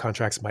rail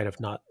contracts might have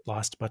not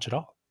lost much at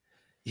all.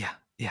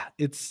 Yeah.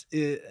 It's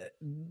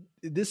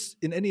this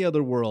in any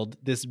other world,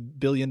 this $1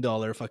 billion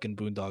fucking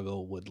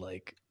boondoggle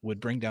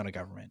would bring down a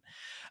government.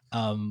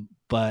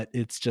 But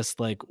it's just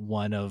like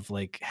one of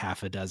like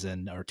half a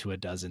dozen or to a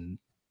dozen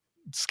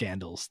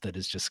scandals that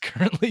is just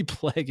currently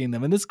plaguing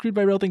them. And this crude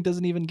by rail thing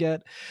doesn't even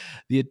get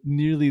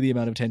nearly the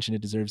amount of attention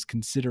it deserves,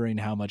 considering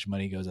how much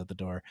money goes out the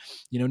door.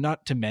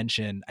 Not to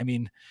mention, I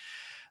mean,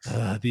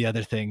 the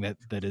other thing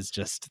that is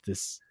just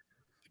this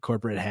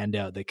corporate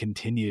handout that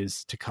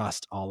continues to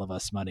cost all of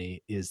us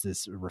money is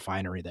this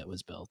refinery that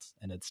was built.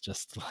 And it's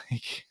just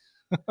like,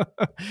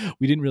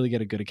 we didn't really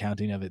get a good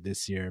accounting of it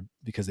this year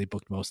because they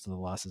booked most of the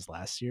losses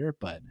last year.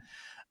 But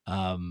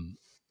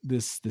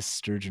this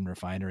Sturgeon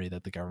refinery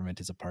that the government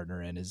is a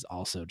partner in is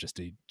also just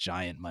a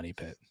giant money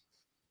pit.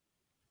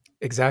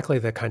 Exactly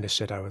the kind of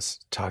shit I was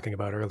talking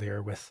about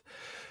earlier, with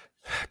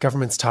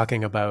governments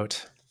talking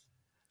about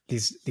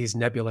these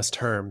nebulous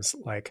terms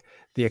like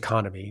the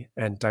economy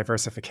and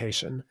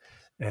diversification,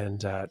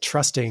 and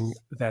trusting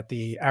that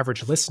the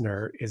average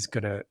listener is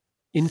going to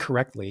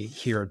incorrectly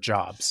hear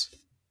jobs.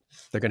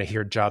 They're going to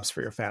hear jobs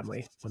for your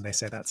family when they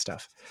say that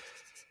stuff.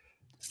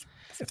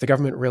 If the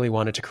government really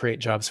wanted to create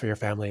jobs for your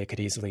family, it could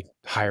easily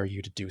hire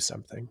you to do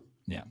something.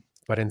 Yeah.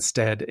 But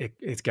instead,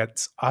 it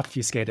gets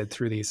obfuscated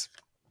through these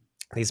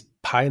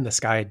pie in the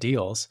sky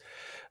deals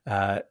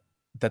that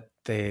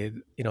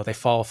they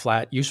fall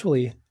flat.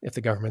 Usually, if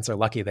the governments are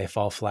lucky, they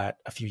fall flat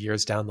a few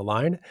years down the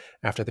line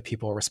after the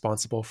people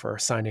responsible for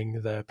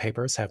signing the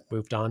papers have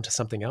moved on to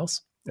something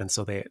else, and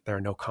so there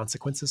are no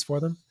consequences for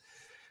them.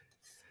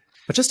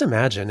 But just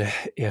imagine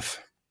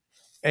if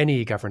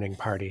any governing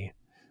party,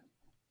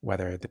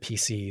 whether the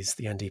PCs,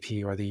 the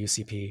NDP, or the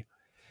UCP,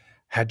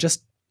 had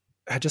just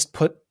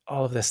put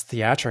all of this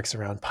theatrics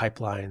around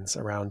pipelines,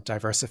 around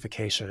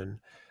diversification,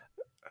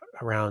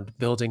 around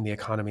building the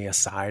economy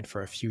aside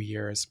for a few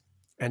years,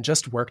 and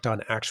just worked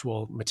on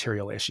actual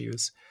material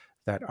issues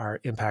that are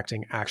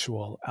impacting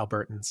actual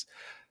Albertans,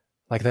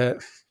 like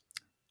that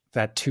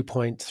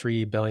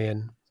 2.3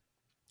 billion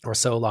or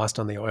so lost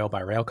on the oil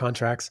by rail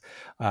contracts,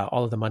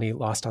 all of the money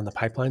lost on the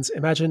pipelines.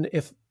 Imagine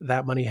if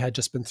that money had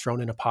just been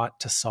thrown in a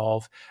pot to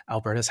solve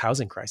Alberta's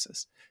housing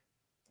crisis.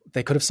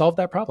 They could have solved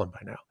that problem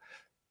by now.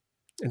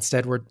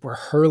 Instead, we're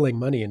hurling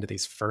money into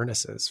these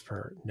furnaces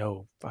for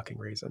no fucking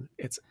reason.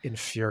 It's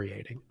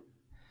infuriating.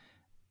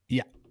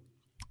 Yeah.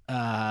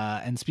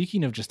 And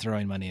speaking of just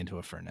throwing money into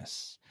a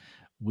furnace,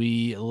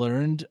 we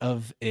learned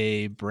of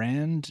a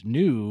brand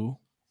new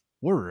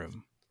war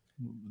room.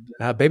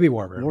 Baby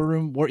war room. War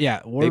room. War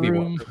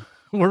room.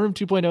 War room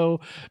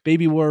 2.0,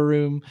 baby war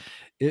room.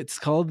 It's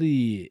called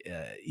the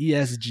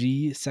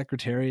ESG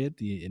Secretariat,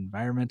 the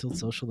Environmental,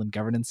 Social, and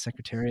Governance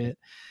Secretariat.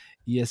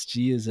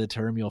 ESG is a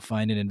term you'll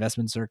find in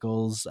investment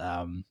circles.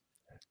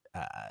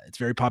 It's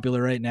very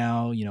popular right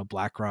now.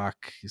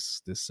 BlackRock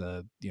is this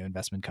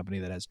investment company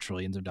that has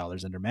trillions of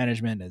dollars under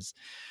management, has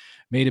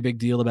made a big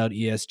deal about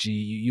ESG.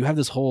 You have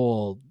this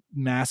whole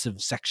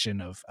massive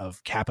section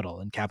of capital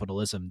and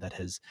capitalism that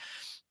has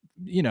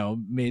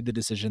made the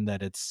decision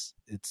that it's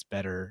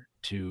better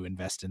to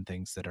invest in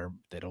things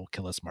that'll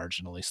kill us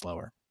marginally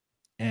slower.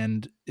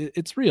 And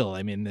it's real.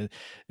 I mean, the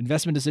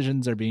investment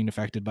decisions are being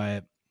affected by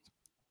it,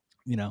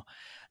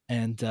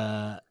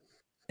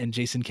 and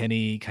Jason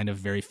Kenney kind of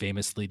very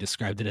famously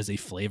described it as a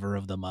flavor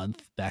of the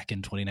month back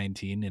in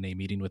 2019 in a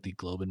meeting with the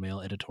Globe and Mail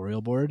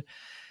editorial board.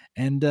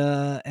 And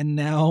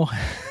now,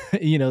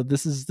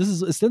 this is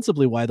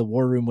ostensibly why the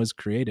war room was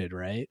created,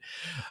 right?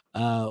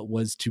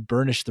 Was to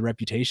burnish the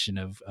reputation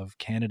of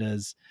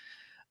Canada's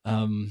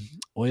um,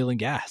 oil and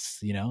gas.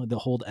 The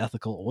whole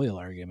ethical oil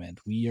argument.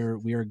 We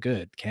are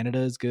good. Canada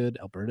is good.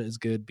 Alberta is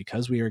good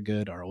because we are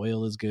good. Our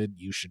oil is good.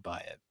 You should buy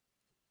it.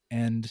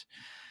 And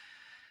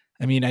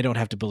I mean, I don't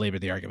have to belabor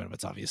the argument, but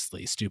it's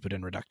obviously stupid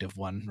and reductive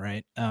one,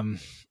 right?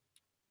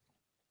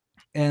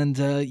 And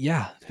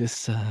yeah,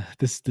 this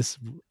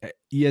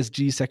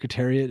ESG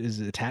secretariat is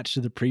attached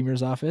to the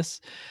premier's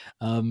office,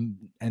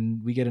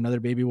 and we get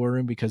another baby war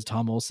room because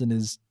Tom Olson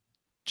is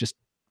just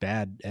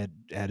bad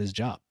at his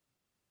job.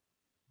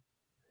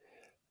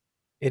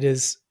 It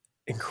is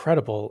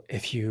incredible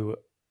if you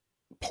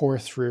pour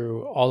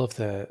through all of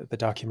the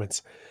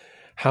documents,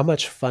 how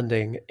much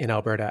funding in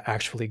Alberta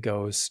actually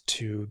goes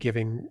to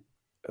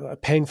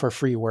paying for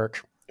free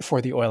work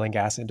for the oil and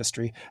gas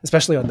industry,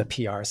 especially on the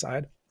PR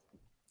side.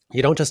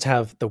 You don't just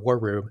have the war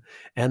room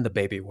and the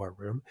baby war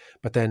room,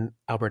 but then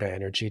Alberta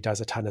Energy does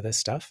a ton of this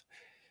stuff.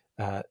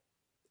 Uh,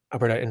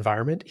 Alberta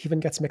Environment even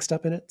gets mixed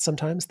up in it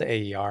sometimes.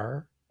 The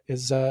AER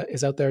is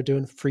out there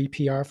doing free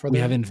PR for We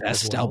have them as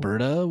Invest well.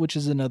 Alberta, which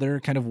is another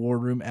kind of war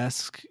room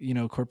esque,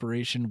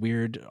 corporation,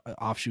 weird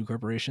offshoot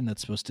corporation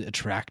that's supposed to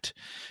attract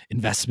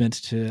investment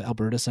to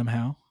Alberta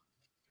somehow.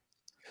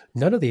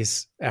 None of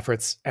these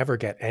efforts ever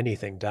get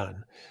anything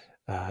done.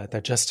 They're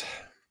just,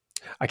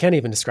 I can't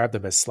even describe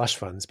them as slush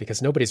funds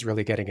because nobody's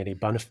really getting any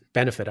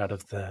benefit out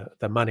of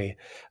the money,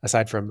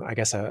 aside from, I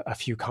guess, a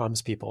few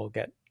comms people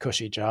get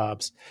cushy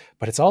jobs.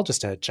 But it's all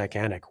just a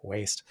gigantic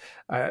waste.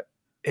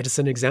 It is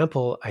an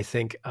example, I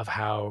think, of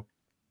how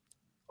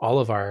all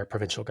of our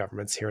provincial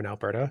governments here in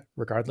Alberta,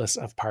 regardless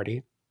of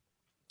party,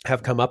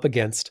 have come up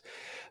against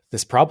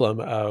this problem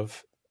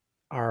of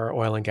our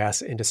oil and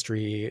gas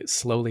industry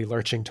slowly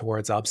lurching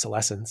towards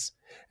obsolescence.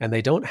 And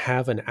they don't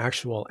have an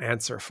actual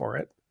answer for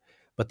it,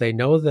 but they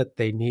know that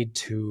they need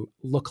to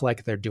look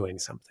like they're doing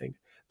something.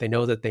 They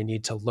know that they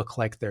need to look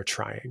like they're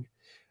trying.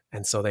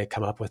 And so they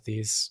come up with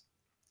these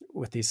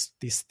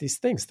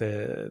things,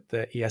 the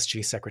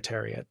ESG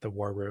secretariat, the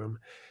war room.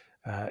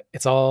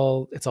 It's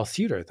all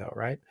theater though,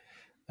 right?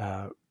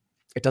 Uh,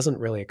 it doesn't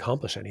really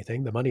accomplish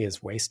anything. The money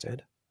is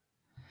wasted.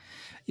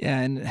 Yeah,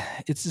 and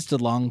it's just a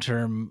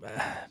long-term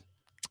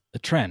a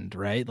trend,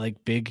 right?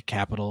 Like big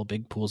capital,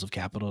 big pools of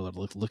capital that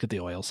look at the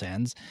oil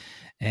sands,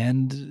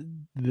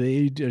 and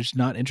they are just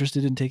not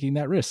interested in taking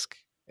that risk,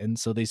 and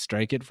so they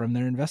strike it from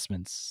their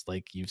investments.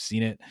 Like you've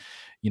seen it,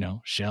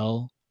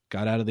 Shell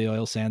got out of the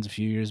oil sands a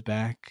few years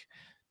back.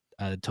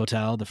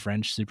 Total, the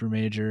French super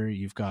major.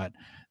 You've got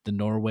the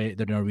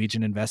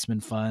Norwegian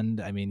investment fund.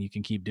 I mean, you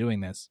can keep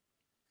doing this.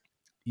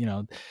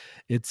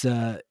 It's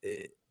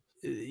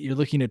you're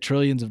looking at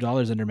trillions of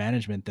dollars under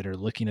management that are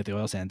looking at the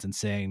oil sands and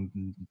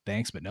saying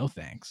thanks but no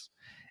thanks,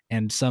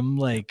 and some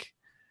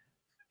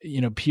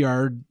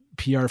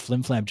PR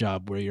flim flam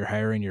job where you're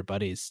hiring your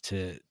buddies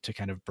to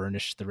kind of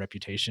burnish the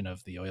reputation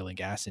of the oil and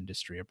gas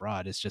industry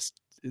abroad is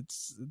just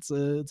it's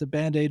a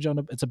bandage on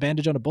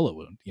a bullet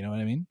wound. You know what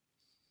I mean?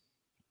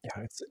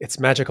 Yeah, it's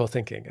magical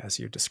thinking, as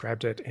you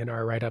described it in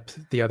our write up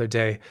the other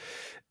day.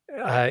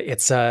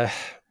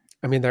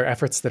 I mean, they're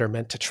efforts that are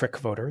meant to trick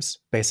voters,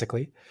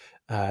 basically.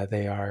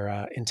 They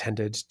are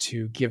intended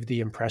to give the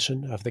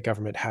impression of the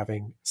government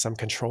having some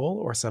control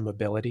or some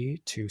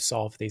ability to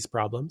solve these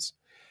problems.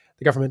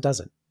 The government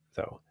doesn't,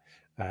 though.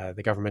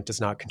 The government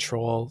does not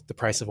control the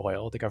price of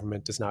oil. The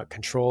government does not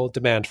control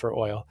demand for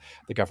oil.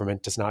 The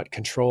government does not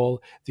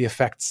control the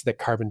effects that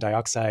carbon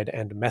dioxide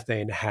and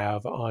methane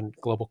have on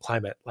global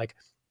climate. Like,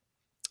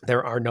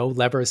 there are no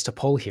levers to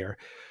pull here.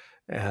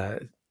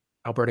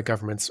 Alberta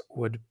governments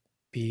would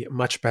be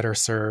much better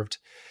served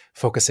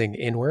focusing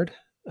inward,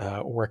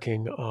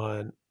 working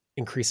on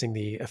increasing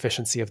the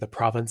efficiency of the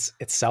province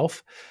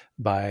itself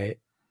by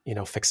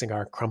fixing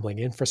our crumbling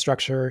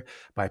infrastructure,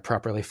 by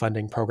properly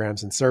funding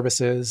programs and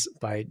services,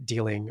 by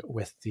dealing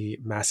with the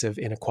massive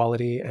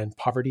inequality and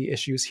poverty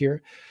issues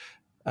here.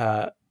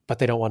 But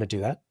they don't want to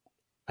do that,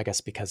 I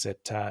guess, because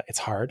it's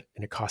hard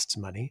and it costs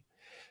money.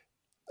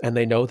 And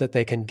they know that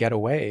they can get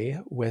away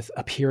with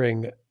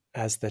appearing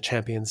as the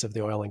champions of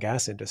the oil and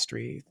gas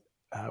industry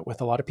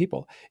with a lot of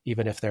people,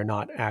 even if they're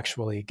not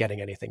actually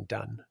getting anything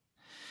done.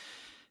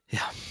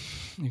 Yeah,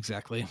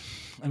 exactly.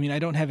 I mean, I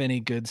don't have any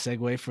good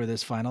segue for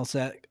this final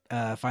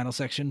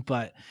section,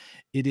 but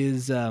it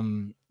is,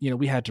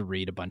 we had to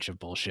read a bunch of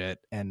bullshit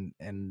and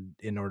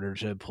in order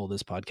to pull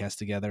this podcast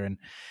together,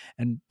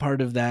 and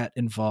part of that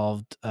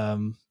involved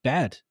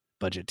bad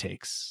budget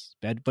takes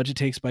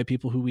by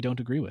people who we don't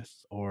agree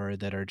with or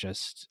that are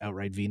just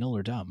outright venal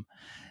or dumb.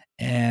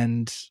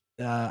 And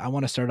I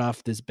want to start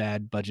off this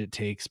bad budget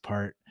takes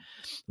part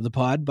of the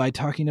pod by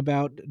talking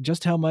about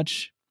just how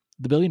much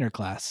the billionaire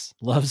class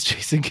loves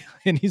Jason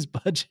Kenney's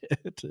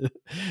budget.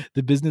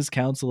 The Business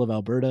Council of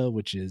Alberta,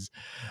 which is,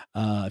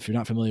 if you're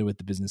not familiar with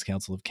the Business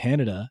Council of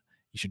Canada,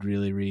 you should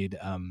really read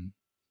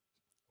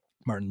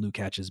Martin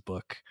Lukács's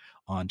book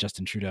on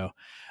Justin Trudeau.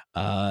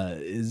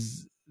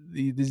 This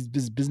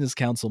business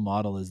council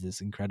model is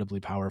this incredibly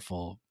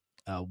powerful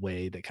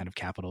way that kind of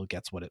capital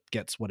gets what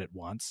it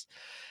wants.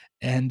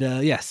 And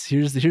yes,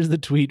 here's the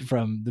tweet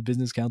from the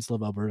Business Council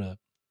of Alberta.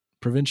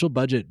 Provincial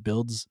budget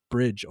builds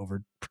bridge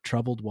over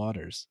troubled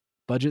waters.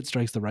 Budget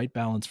strikes the right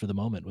balance for the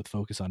moment with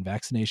focus on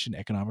vaccination,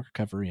 economic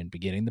recovery, and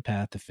beginning the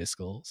path to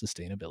fiscal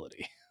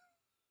sustainability.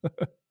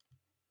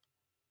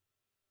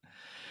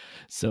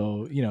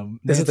 So,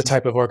 This is the Nancy's,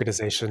 type of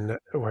organization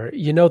where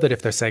you know that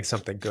if they're saying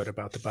something good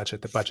about the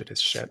budget is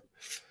shit.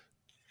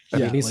 I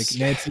mean, yeah, like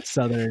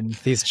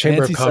these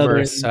Chamber of Nancy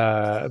Commerce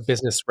Southern.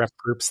 business rep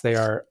groups, they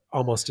are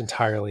almost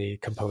entirely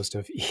composed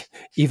of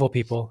evil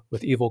people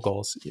with evil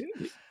goals.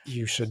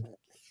 You should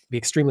be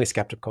extremely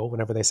skeptical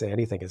whenever they say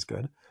anything is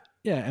good.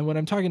 Yeah, and when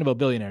I'm talking about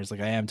billionaires,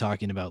 like I am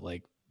talking about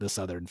like the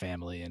Southern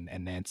family and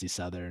Nancy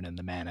Southern and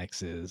the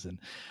Mannixes and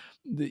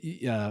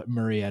the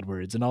Murray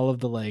Edwards and all of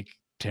the like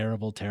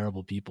terrible,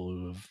 terrible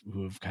people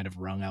who have kind of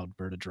wrung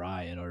Alberta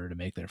dry in order to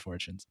make their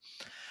fortunes.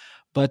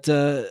 But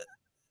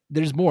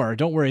there's more.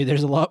 Don't worry.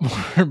 There's a lot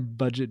more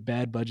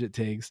bad budget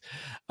takes.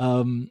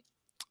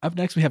 Up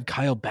next, we have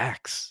Kyle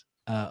Bax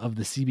of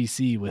the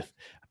CBC with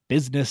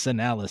business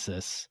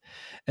analysis.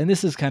 And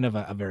this is kind of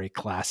a very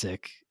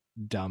classic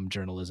dumb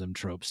journalism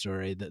trope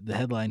story. The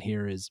headline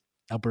here is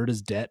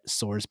Alberta's debt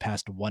soars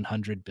past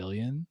 100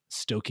 billion,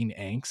 stoking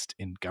angst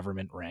in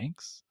government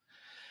ranks.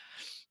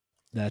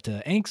 That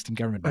angst in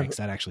government ranks,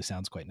 that actually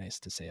sounds quite nice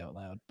to say out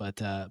loud. But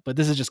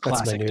this is just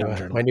That's classic dumb my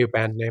journalism. new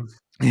band name.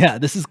 Yeah,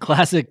 this is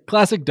classic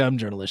dumb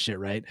journalist shit,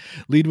 right?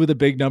 Lead with a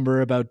big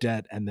number about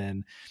debt and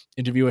then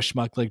interview a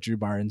schmuck like Drew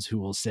Barnes who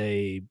will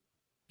say,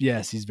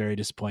 yes, he's very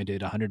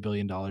disappointed. $100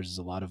 billion is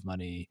a lot of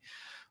money,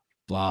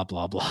 blah,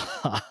 blah,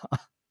 blah.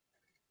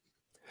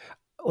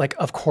 Like,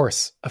 of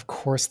course,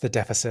 the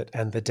deficit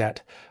and the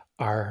debt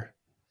are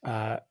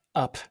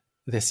up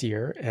this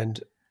year, and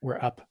we're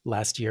up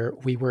last year.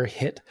 We were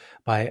hit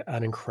by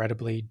an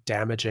incredibly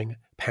damaging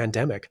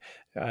pandemic.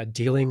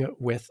 Dealing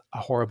with a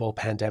horrible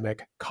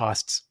pandemic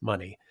costs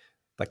money.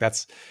 Like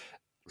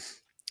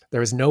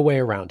there is no way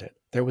around it.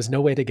 There was no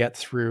way to get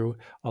through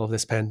all of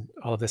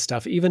this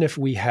stuff, even if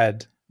we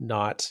had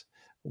not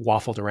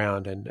waffled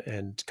around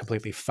and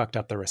completely fucked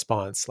up the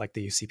response like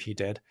the UCP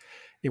did.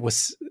 It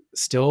was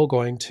still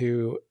going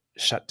to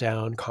shut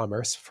down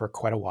commerce for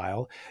quite a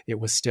while. It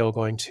was still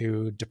going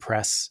to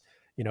depress,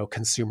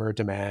 consumer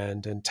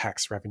demand and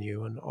tax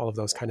revenue and all of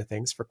those kind of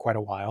things for quite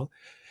a while.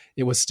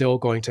 It was still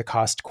going to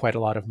cost quite a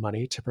lot of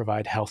money to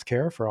provide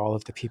healthcare for all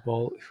of the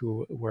people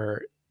who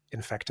were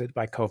infected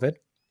by COVID.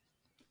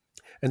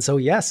 And so,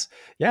 yes,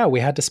 we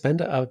had to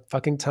spend a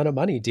fucking ton of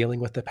money dealing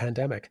with the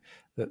pandemic.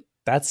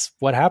 That's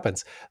what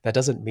happens. That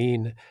doesn't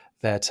mean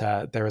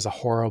that there is a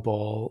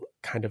horrible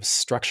kind of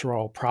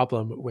structural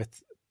problem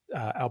with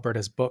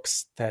Alberta's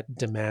books that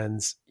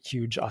demands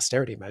huge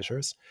austerity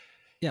measures.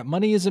 Yeah,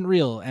 money isn't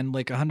real, and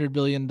like $100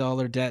 billion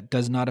debt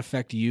does not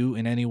affect you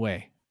in any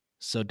way.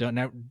 So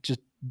just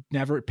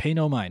never pay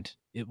no mind.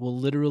 It will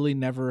literally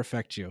never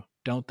affect you.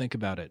 Don't think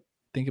about it.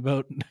 Think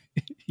about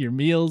your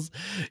meals,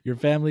 your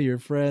family, your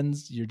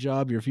friends, your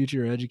job, your future,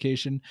 your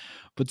education.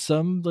 But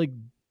some like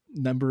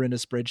number in a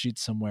spreadsheet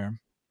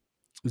somewhere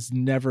is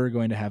never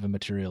going to have a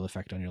material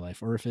effect on your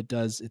life. Or if it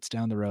does, it's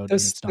down the road and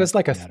it's not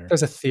going to matter.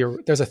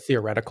 There's a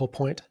theoretical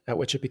point at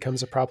which it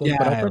becomes a problem,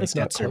 but Alberta's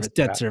like not close to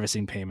debt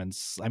servicing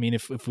payments. I mean,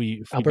 if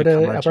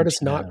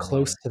Alberta's not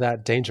close to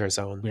that danger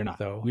zone. We're not.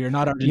 Though. We are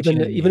not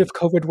Argentina. Even if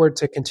COVID were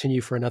to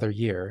continue for another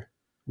year,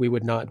 we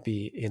would not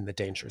be in the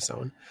danger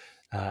zone.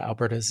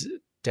 Alberta's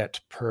debt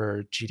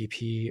per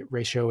GDP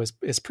ratio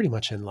is pretty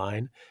much in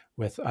line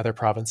with other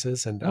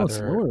provinces and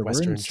other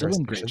Western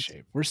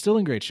jurisdictions. We're still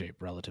in great shape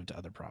relative to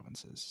other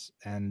provinces.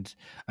 And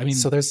I mean,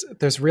 so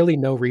there's really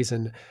no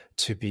reason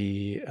to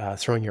be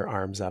throwing your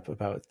arms up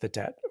about the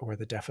debt or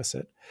the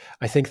deficit.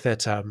 I think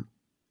that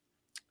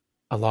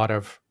a lot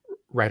of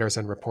writers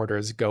and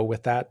reporters go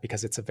with that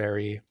because it's a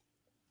very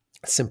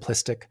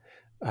simplistic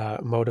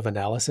mode of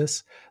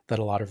analysis that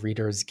a lot of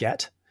readers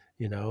get.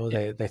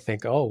 They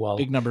think, oh, well,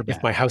 big number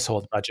if my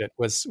household budget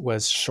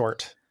was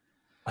short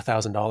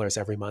 $1,000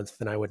 every month,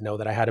 then I would know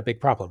that I had a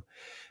big problem.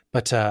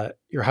 But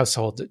your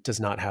household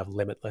does not have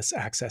limitless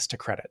access to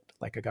credit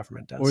like a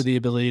government does. Or the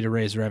ability to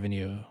raise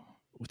revenue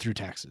through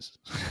taxes.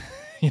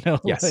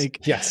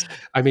 Yes.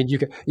 I mean, you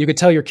could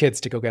tell your kids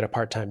to go get a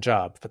part-time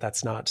job, but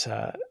that's not,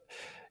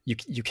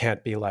 you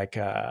can't be like,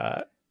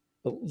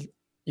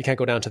 you can't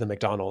go down to the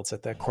McDonald's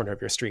at the corner of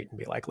your street and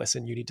be like,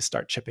 listen, you need to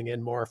start chipping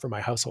in more for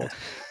my household.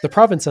 The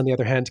province, on the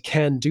other hand,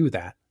 can do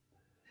that.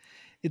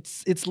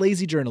 It's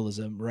lazy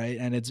journalism, right?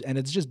 And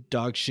it's just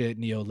dog shit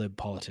neo-lib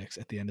politics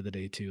at the end of the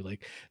day too.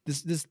 Like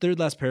this third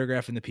last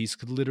paragraph in the piece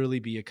could literally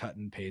be a cut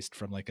and paste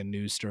from like a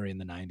news story in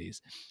the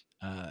 90s.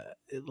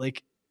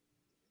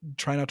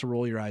 Try not to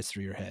roll your eyes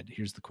through your head.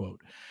 Here's the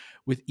quote.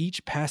 With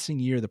each passing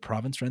year the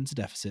province runs a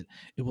deficit,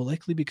 it will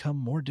likely become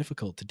more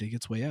difficult to dig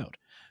its way out.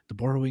 The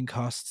borrowing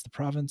costs the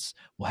province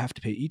will have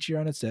to pay each year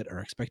on its debt are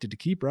expected to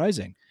keep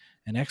rising,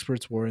 and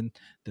experts warn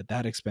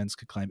that expense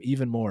could climb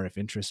even more if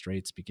interest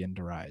rates begin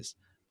to rise.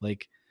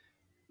 Like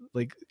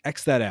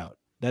X that out.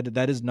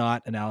 That is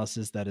not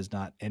analysis. That is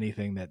not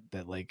anything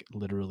that like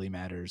literally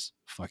matters.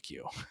 Fuck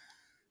you.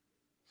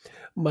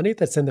 Money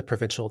that's in the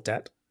provincial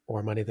debt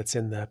or money that's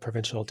in the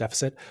provincial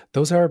deficit,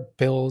 those are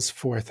bills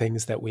for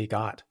things that we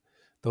got.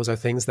 Those are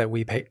things that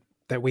we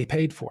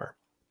paid for.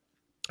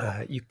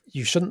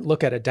 You shouldn't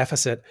look at a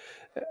deficit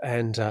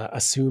and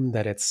assume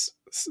that it's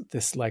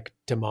this like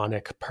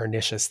demonic,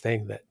 pernicious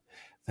thing that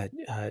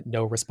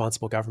no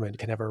responsible government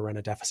can ever run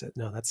a deficit.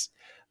 No,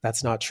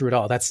 that's not true at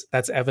all.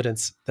 That's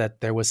evidence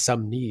that there was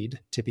some need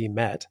to be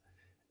met,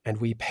 and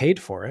we paid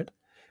for it.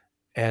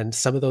 And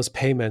some of those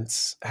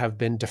payments have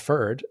been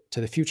deferred to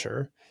the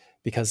future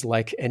because,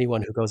 like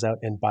anyone who goes out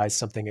and buys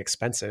something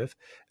expensive,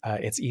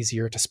 it's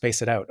easier to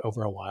space it out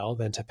over a while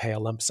than to pay a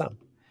lump sum.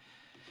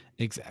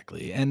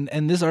 Exactly.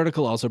 And this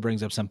article also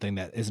brings up something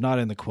that is not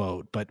in the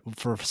quote, but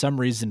for some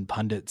reason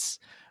pundits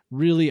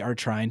really are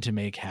trying to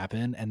make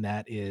happen, and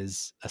that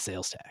is a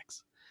sales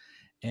tax.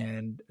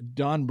 And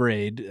Don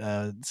Braid,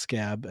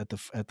 scab at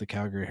the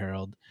Calgary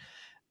Herald,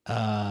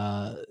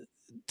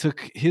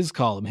 took his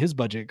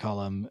budget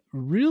column.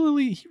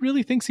 He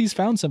really thinks he's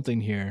found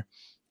something here.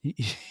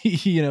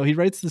 He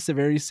writes this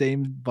very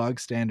same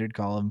bog standard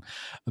column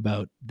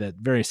about that,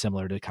 very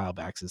similar to Kyle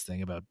Bax's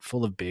thing, about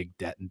full of big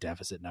debt and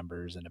deficit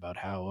numbers, and about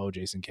how,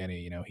 Jason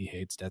Kenney, he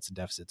hates debts and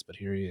deficits, but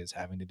here he is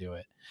having to do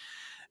it.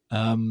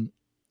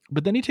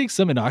 But then he takes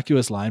some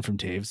innocuous line from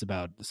Taves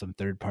about some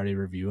third-party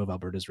review of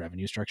Alberta's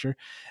revenue structure,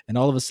 and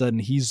all of a sudden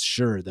he's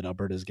sure that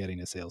Alberta is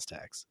getting a sales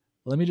tax.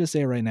 Let me just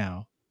say right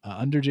now,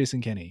 under Jason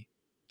Kenney,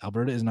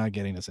 Alberta is not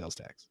getting a sales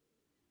tax.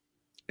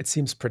 It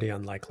seems pretty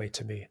unlikely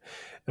to me.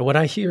 And when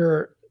I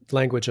hear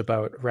language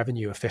about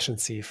revenue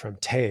efficiency from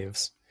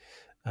Taves,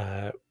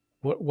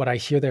 what I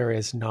hear there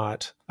is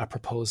not a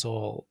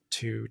proposal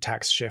to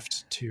tax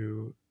shift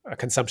to a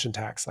consumption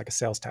tax, like a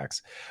sales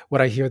tax.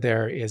 What I hear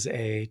there is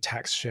a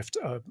tax shift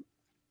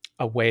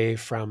away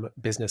from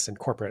business and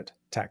corporate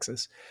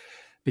taxes,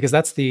 because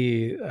that's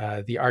the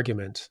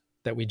argument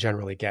that we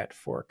generally get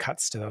for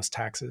cuts to those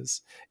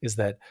taxes, is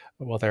that,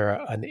 well,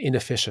 they're an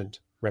inefficient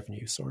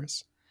revenue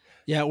source.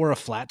 Yeah, or a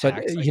flat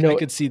tax. But, I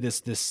could see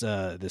this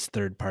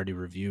third party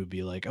review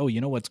be like, oh, you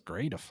know what's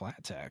great? A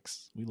flat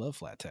tax. We love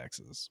flat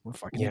taxes. We're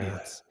fucking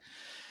idiots.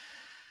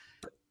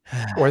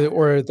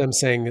 or them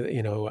saying,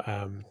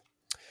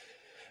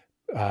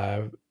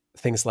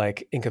 things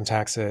like income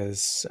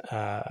taxes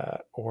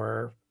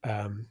or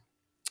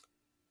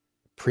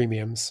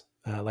premiums,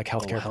 like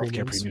healthcare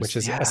premiums,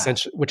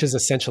 which is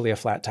essentially a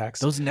flat tax.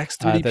 Those next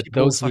 3D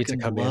people those fucking need to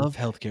come love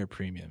in. Healthcare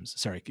premiums.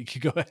 Sorry,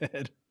 go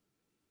ahead.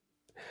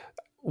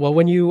 Well,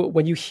 when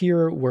you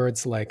hear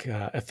words like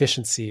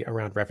efficiency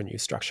around revenue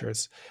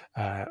structures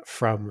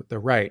from the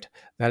right,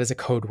 that is a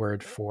code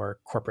word for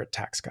corporate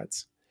tax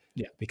cuts.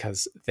 Yeah,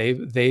 because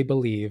they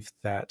believe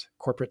that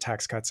corporate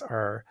tax cuts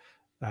are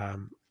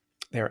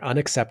they're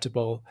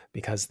unacceptable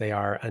because they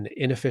are an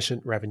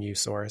inefficient revenue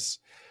source,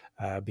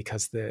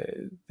 because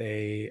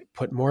they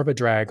put more of a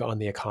drag on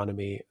the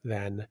economy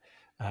than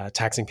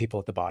taxing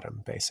people at the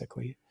bottom,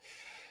 basically.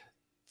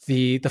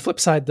 The flip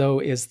side, though,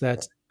 is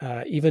that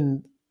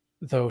even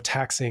though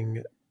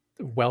taxing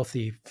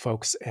wealthy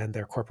folks and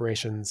their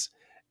corporations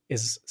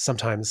is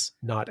sometimes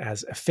not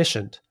as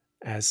efficient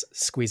as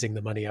squeezing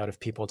the money out of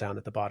people down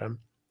at the bottom,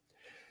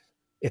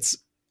 it's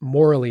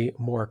morally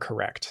more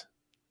correct.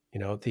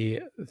 And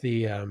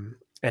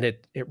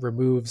it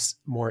removes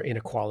more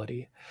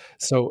inequality.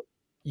 So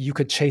you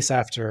could chase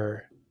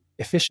after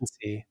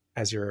efficiency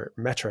as your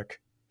metric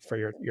for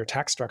your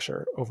tax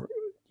structure over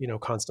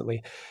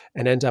constantly,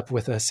 and end up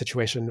with a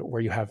situation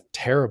where you have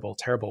terrible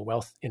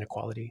wealth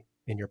inequality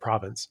in your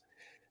province,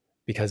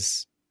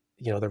 because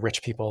the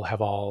rich people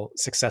have all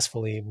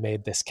successfully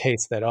made this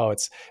case that,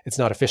 it's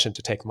not efficient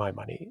to take my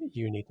money,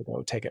 you need to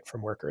go take it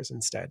from workers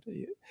instead.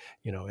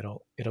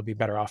 It'll be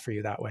better off for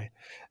you that way.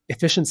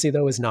 Efficiency,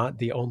 though, is not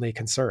the only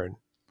concern.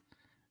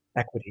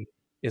 Equity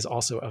is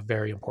also a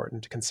very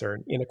important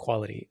concern.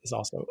 Inequality is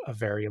also a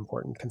very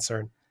important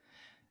concern.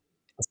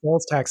 A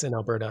sales tax in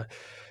Alberta,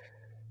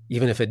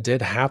 even if it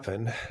did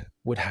happen,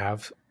 would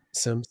have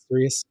some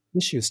serious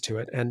issues to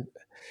it. And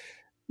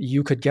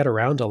you could get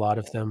around a lot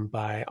of them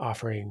by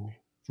offering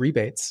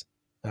rebates,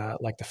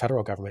 like the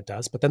federal government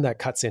does, but then that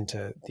cuts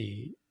into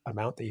the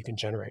amount that you can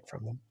generate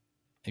from them.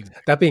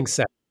 Exactly. That being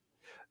said,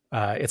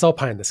 it's all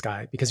pie in the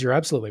sky, because you're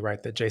absolutely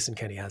right that Jason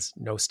Kenney has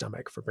no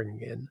stomach for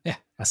bringing in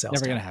a sales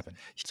tax. Never going to happen.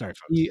 Sorry,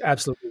 folks. He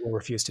absolutely will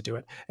refuse to do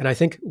it. And I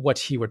think what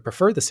he would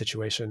prefer the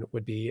situation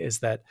would be is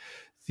that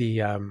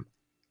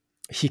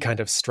he kind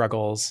of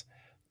struggles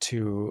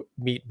to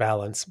meet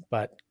balance,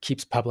 but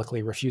keeps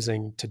publicly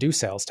refusing to do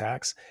sales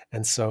tax.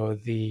 And so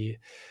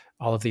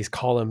all of these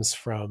columns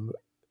from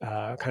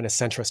kind of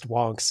centrist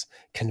wonks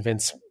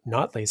convince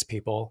Notley's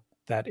people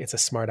that it's a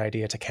smart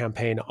idea to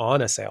campaign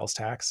on a sales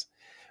tax,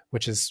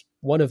 which is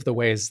one of the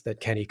ways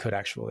that Kenney could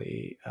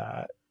actually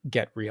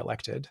get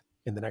reelected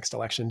in the next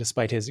election,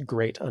 despite his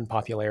great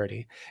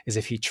unpopularity, is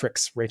if he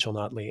tricks Rachel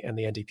Notley and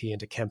the NDP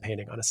into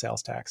campaigning on a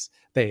sales tax.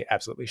 They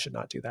absolutely should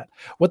not do that.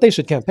 What they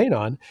should campaign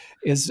on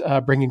is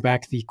bringing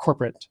back the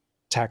corporate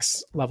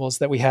tax levels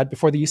that we had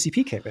before the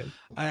UCP came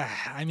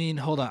in.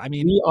 Hold on.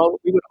 We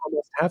would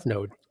almost have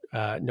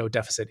no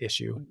deficit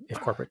issue if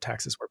corporate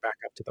taxes were back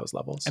up to those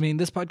levels. I mean,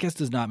 this podcast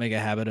does not make a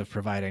habit of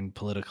providing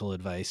political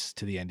advice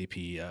to the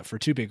NDP for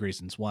two big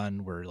reasons.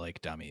 One, we're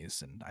like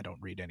dummies and I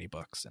don't read any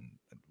books and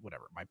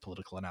whatever. My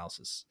political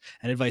analysis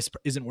and advice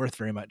isn't worth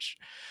very much.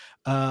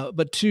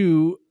 But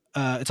two,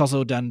 it's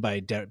also done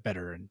by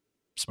better and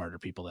smarter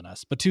people than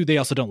us. But two, they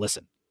also don't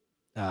listen.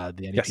 The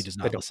NDP does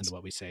not listen to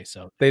what we say.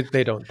 So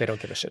they don't give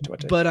a shit to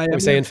what we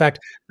say. In fact,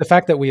 the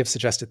fact that we have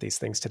suggested these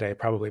things today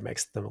probably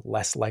makes them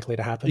less likely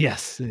to happen.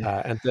 Yes.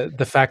 And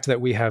the fact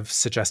that we have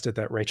suggested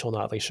that Rachel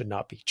Notley should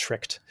not be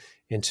tricked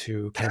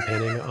into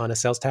campaigning on a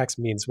sales tax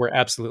means we're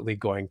absolutely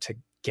going to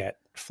get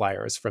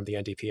flyers from the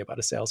NDP about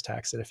a sales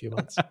tax in a few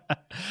months.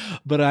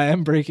 But I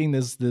am breaking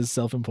this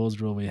self-imposed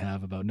rule we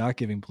have about not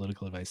giving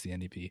political advice to the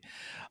NDP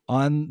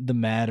on the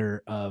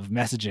matter of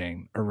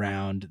messaging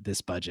around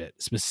this budget,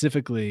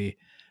 specifically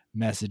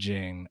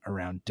messaging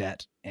around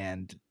debt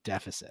and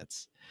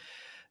deficits.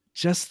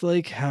 Just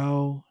like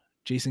how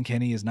Jason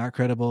Kenney is not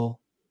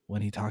credible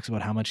when he talks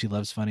about how much he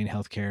loves funding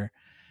healthcare,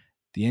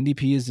 the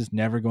NDP is just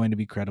never going to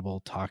be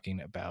credible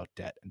talking about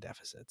debt and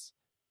deficits.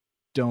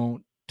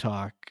 Don't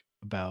talk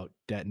about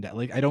debt and debt.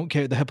 Like, I don't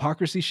care. The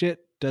hypocrisy shit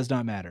does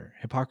not matter.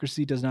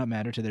 Hypocrisy does not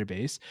matter to their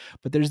base.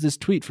 But there's this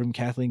tweet from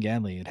Kathleen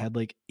Ganley. It had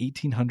like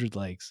 1,800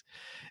 likes.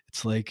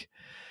 It's like,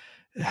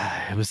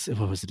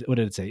 what did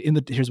it say?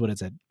 Here's what it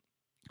said.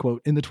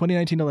 Quote, in the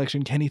 2019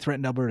 election, Kenney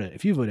threatened Alberta.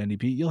 If you vote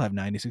NDP, you'll have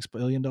 $96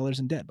 billion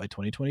in debt by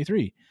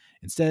 2023.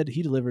 Instead,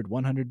 he delivered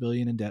 $100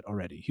 billion in debt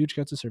already. Huge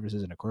cuts of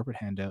services and a corporate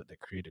handout that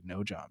created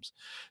no jobs.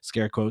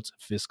 Scare quotes,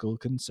 fiscal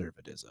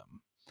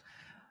conservatism.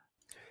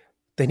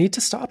 They need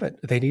to stop it.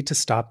 They need to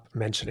stop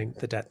mentioning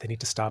the debt. They need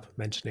to stop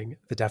mentioning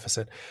the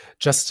deficit.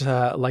 Just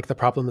like the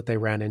problem that they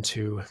ran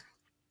into,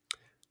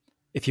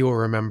 if you will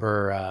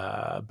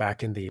remember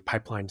back in the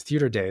pipeline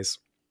theater days,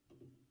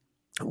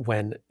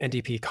 when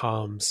NDP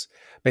comms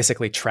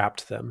basically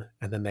trapped them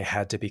and then they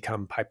had to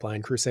become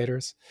pipeline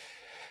crusaders.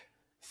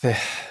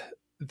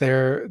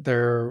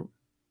 They're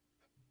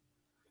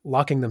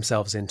locking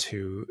themselves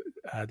into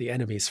the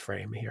enemy's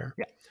frame here.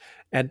 Yeah.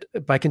 And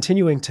by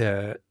continuing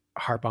to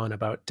harp on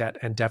about debt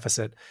and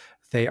deficit,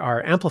 they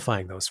are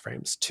amplifying those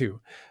frames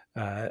too,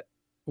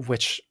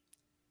 which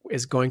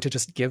is going to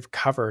just give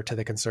cover to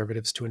the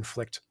Conservatives to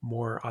inflict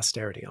more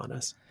austerity on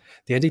us.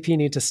 The NDP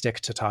need to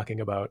stick to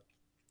talking about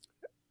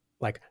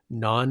like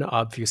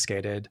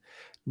non-obfuscated,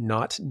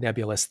 not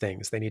nebulous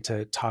things. They need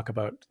to talk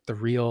about the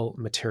real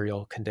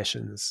material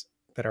conditions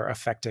that are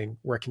affecting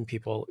working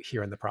people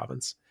here in the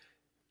province.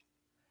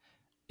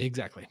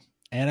 Exactly.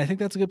 And I think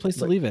that's a good place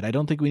to leave it. I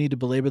don't think we need to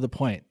belabor the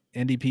point.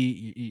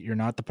 NDP, you're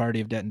not the party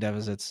of debt and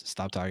deficits.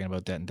 Stop talking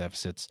about debt and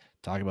deficits.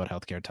 Talk about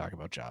healthcare. Talk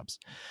about jobs.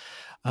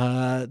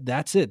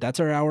 That's it. That's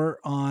our hour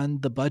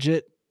on the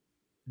budget.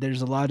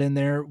 There's a lot in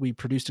there. We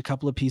produced a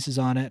couple of pieces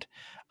on it.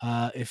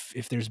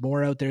 If there's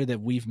more out there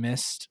that we've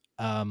missed,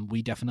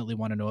 we definitely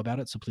want to know about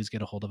it. So please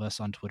get a hold of us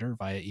on Twitter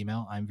via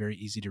email. I'm very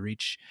easy to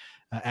reach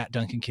at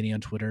Duncan Kenney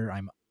on Twitter.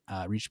 I'm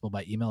reachable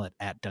by email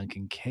at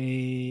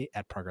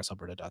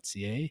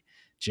duncank@progressalberta.ca.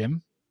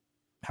 Jim,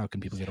 how can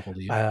people get a hold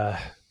of you?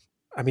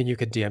 I mean, you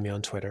could DM me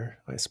on Twitter,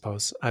 I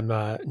suppose. I'm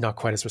not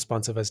quite as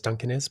responsive as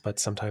Duncan is, but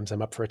sometimes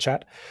I'm up for a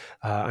chat.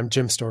 I'm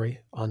Jim Story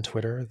on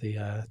Twitter,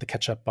 the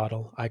ketchup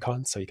bottle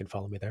icon, so you can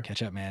follow me there.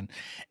 Ketchup man.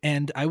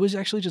 And I was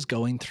actually just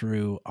going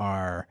through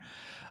our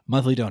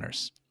monthly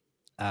donors.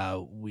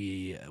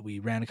 We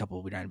ran a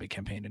couple. We ran a big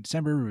campaign in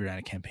December. We ran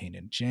a campaign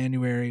in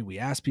January. We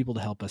asked people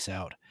to help us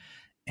out.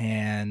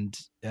 And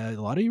a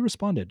lot of you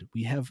responded.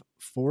 We have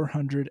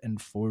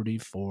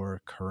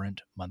 444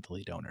 current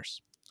monthly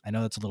donors. I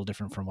know that's a little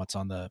different from what's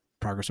on the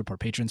Progress Report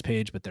patrons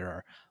page, but there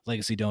are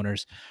legacy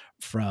donors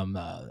from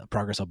the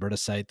Progress Alberta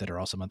site that are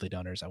also monthly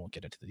donors. I won't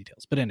get into the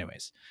details. But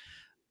anyways,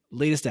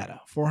 latest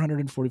data,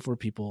 444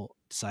 people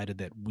decided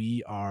that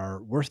we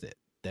are worth it,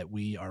 that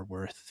we are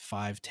worth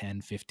 5, 10,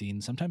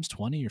 15, sometimes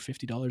 $20 or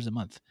 $50 a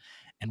month.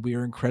 And we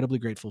are incredibly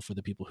grateful for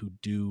the people who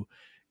do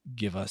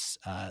give us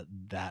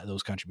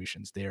those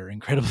contributions. They're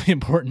incredibly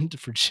important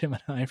for Jim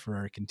and I for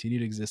our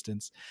continued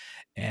existence.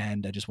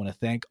 And I just want to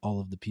thank all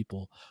of the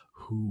people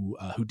who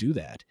do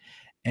that.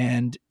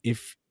 And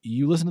if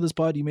you listen to this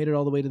pod, you made it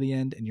all the way to the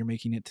end and you're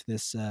making it to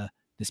this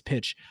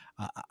pitch.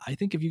 I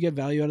think if you get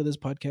value out of this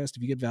podcast,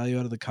 if you get value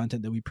out of the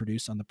content that we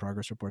produce on the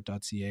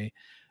progressreport.ca,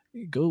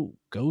 go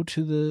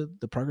to the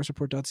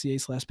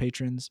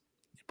progressreport.ca/patrons,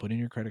 put in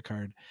your credit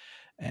card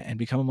and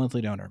become a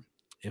monthly donor.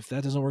 If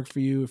that doesn't work for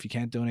you, if you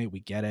can't donate, we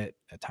get it.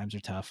 Times are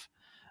tough.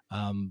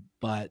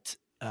 But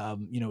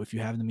if you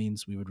have the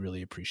means, we would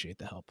really appreciate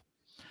the help.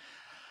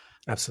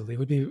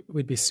 Absolutely.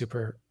 We'd be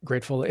super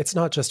grateful. It's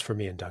not just for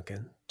me and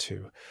Duncan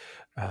too.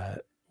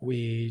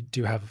 We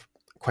do have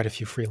quite a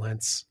few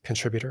freelance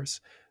contributors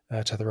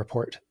to the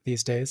report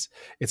these days.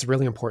 It's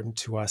really important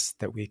to us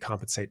that we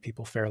compensate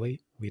people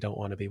fairly. We don't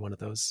want to be one of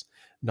those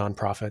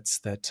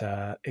nonprofits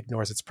that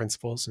ignores its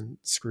principles and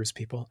screws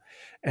people.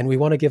 And we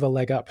want to give a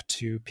leg up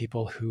to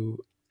people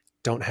who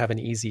don't have an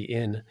easy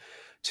in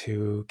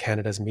to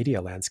Canada's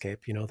media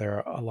landscape. You know,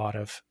 there are a lot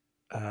of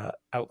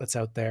outlets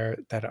out there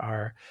that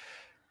are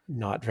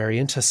not very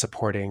into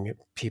supporting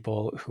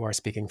people who are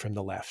speaking from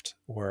the left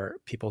or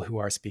people who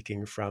are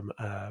speaking from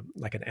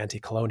like an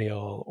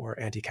anti-colonial or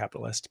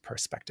anti-capitalist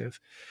perspective.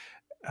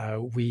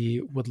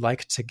 We would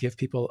like to give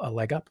people a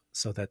leg up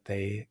so that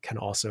they can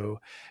also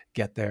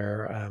get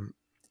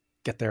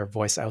their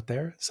voice out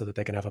there, so that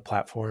they can have a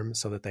platform,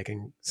 so that they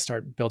can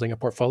start building a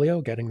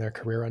portfolio, getting their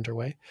career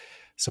underway.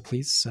 So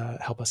please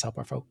help us help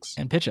our folks.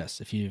 And pitch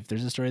us. If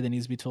there's a story that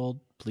needs to be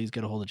told, please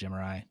get a hold of Jim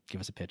or I. Give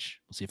us a pitch.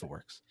 We'll see if it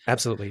works.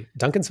 Absolutely.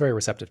 Duncan's very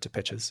receptive to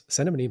pitches.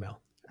 Send him an email.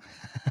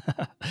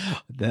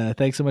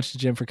 Thanks so much to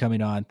Jim for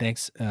coming on.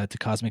 Thanks to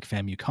Cosmic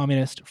FAMU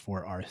Communist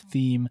for our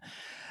theme.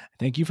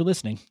 Thank you for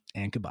listening,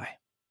 and goodbye.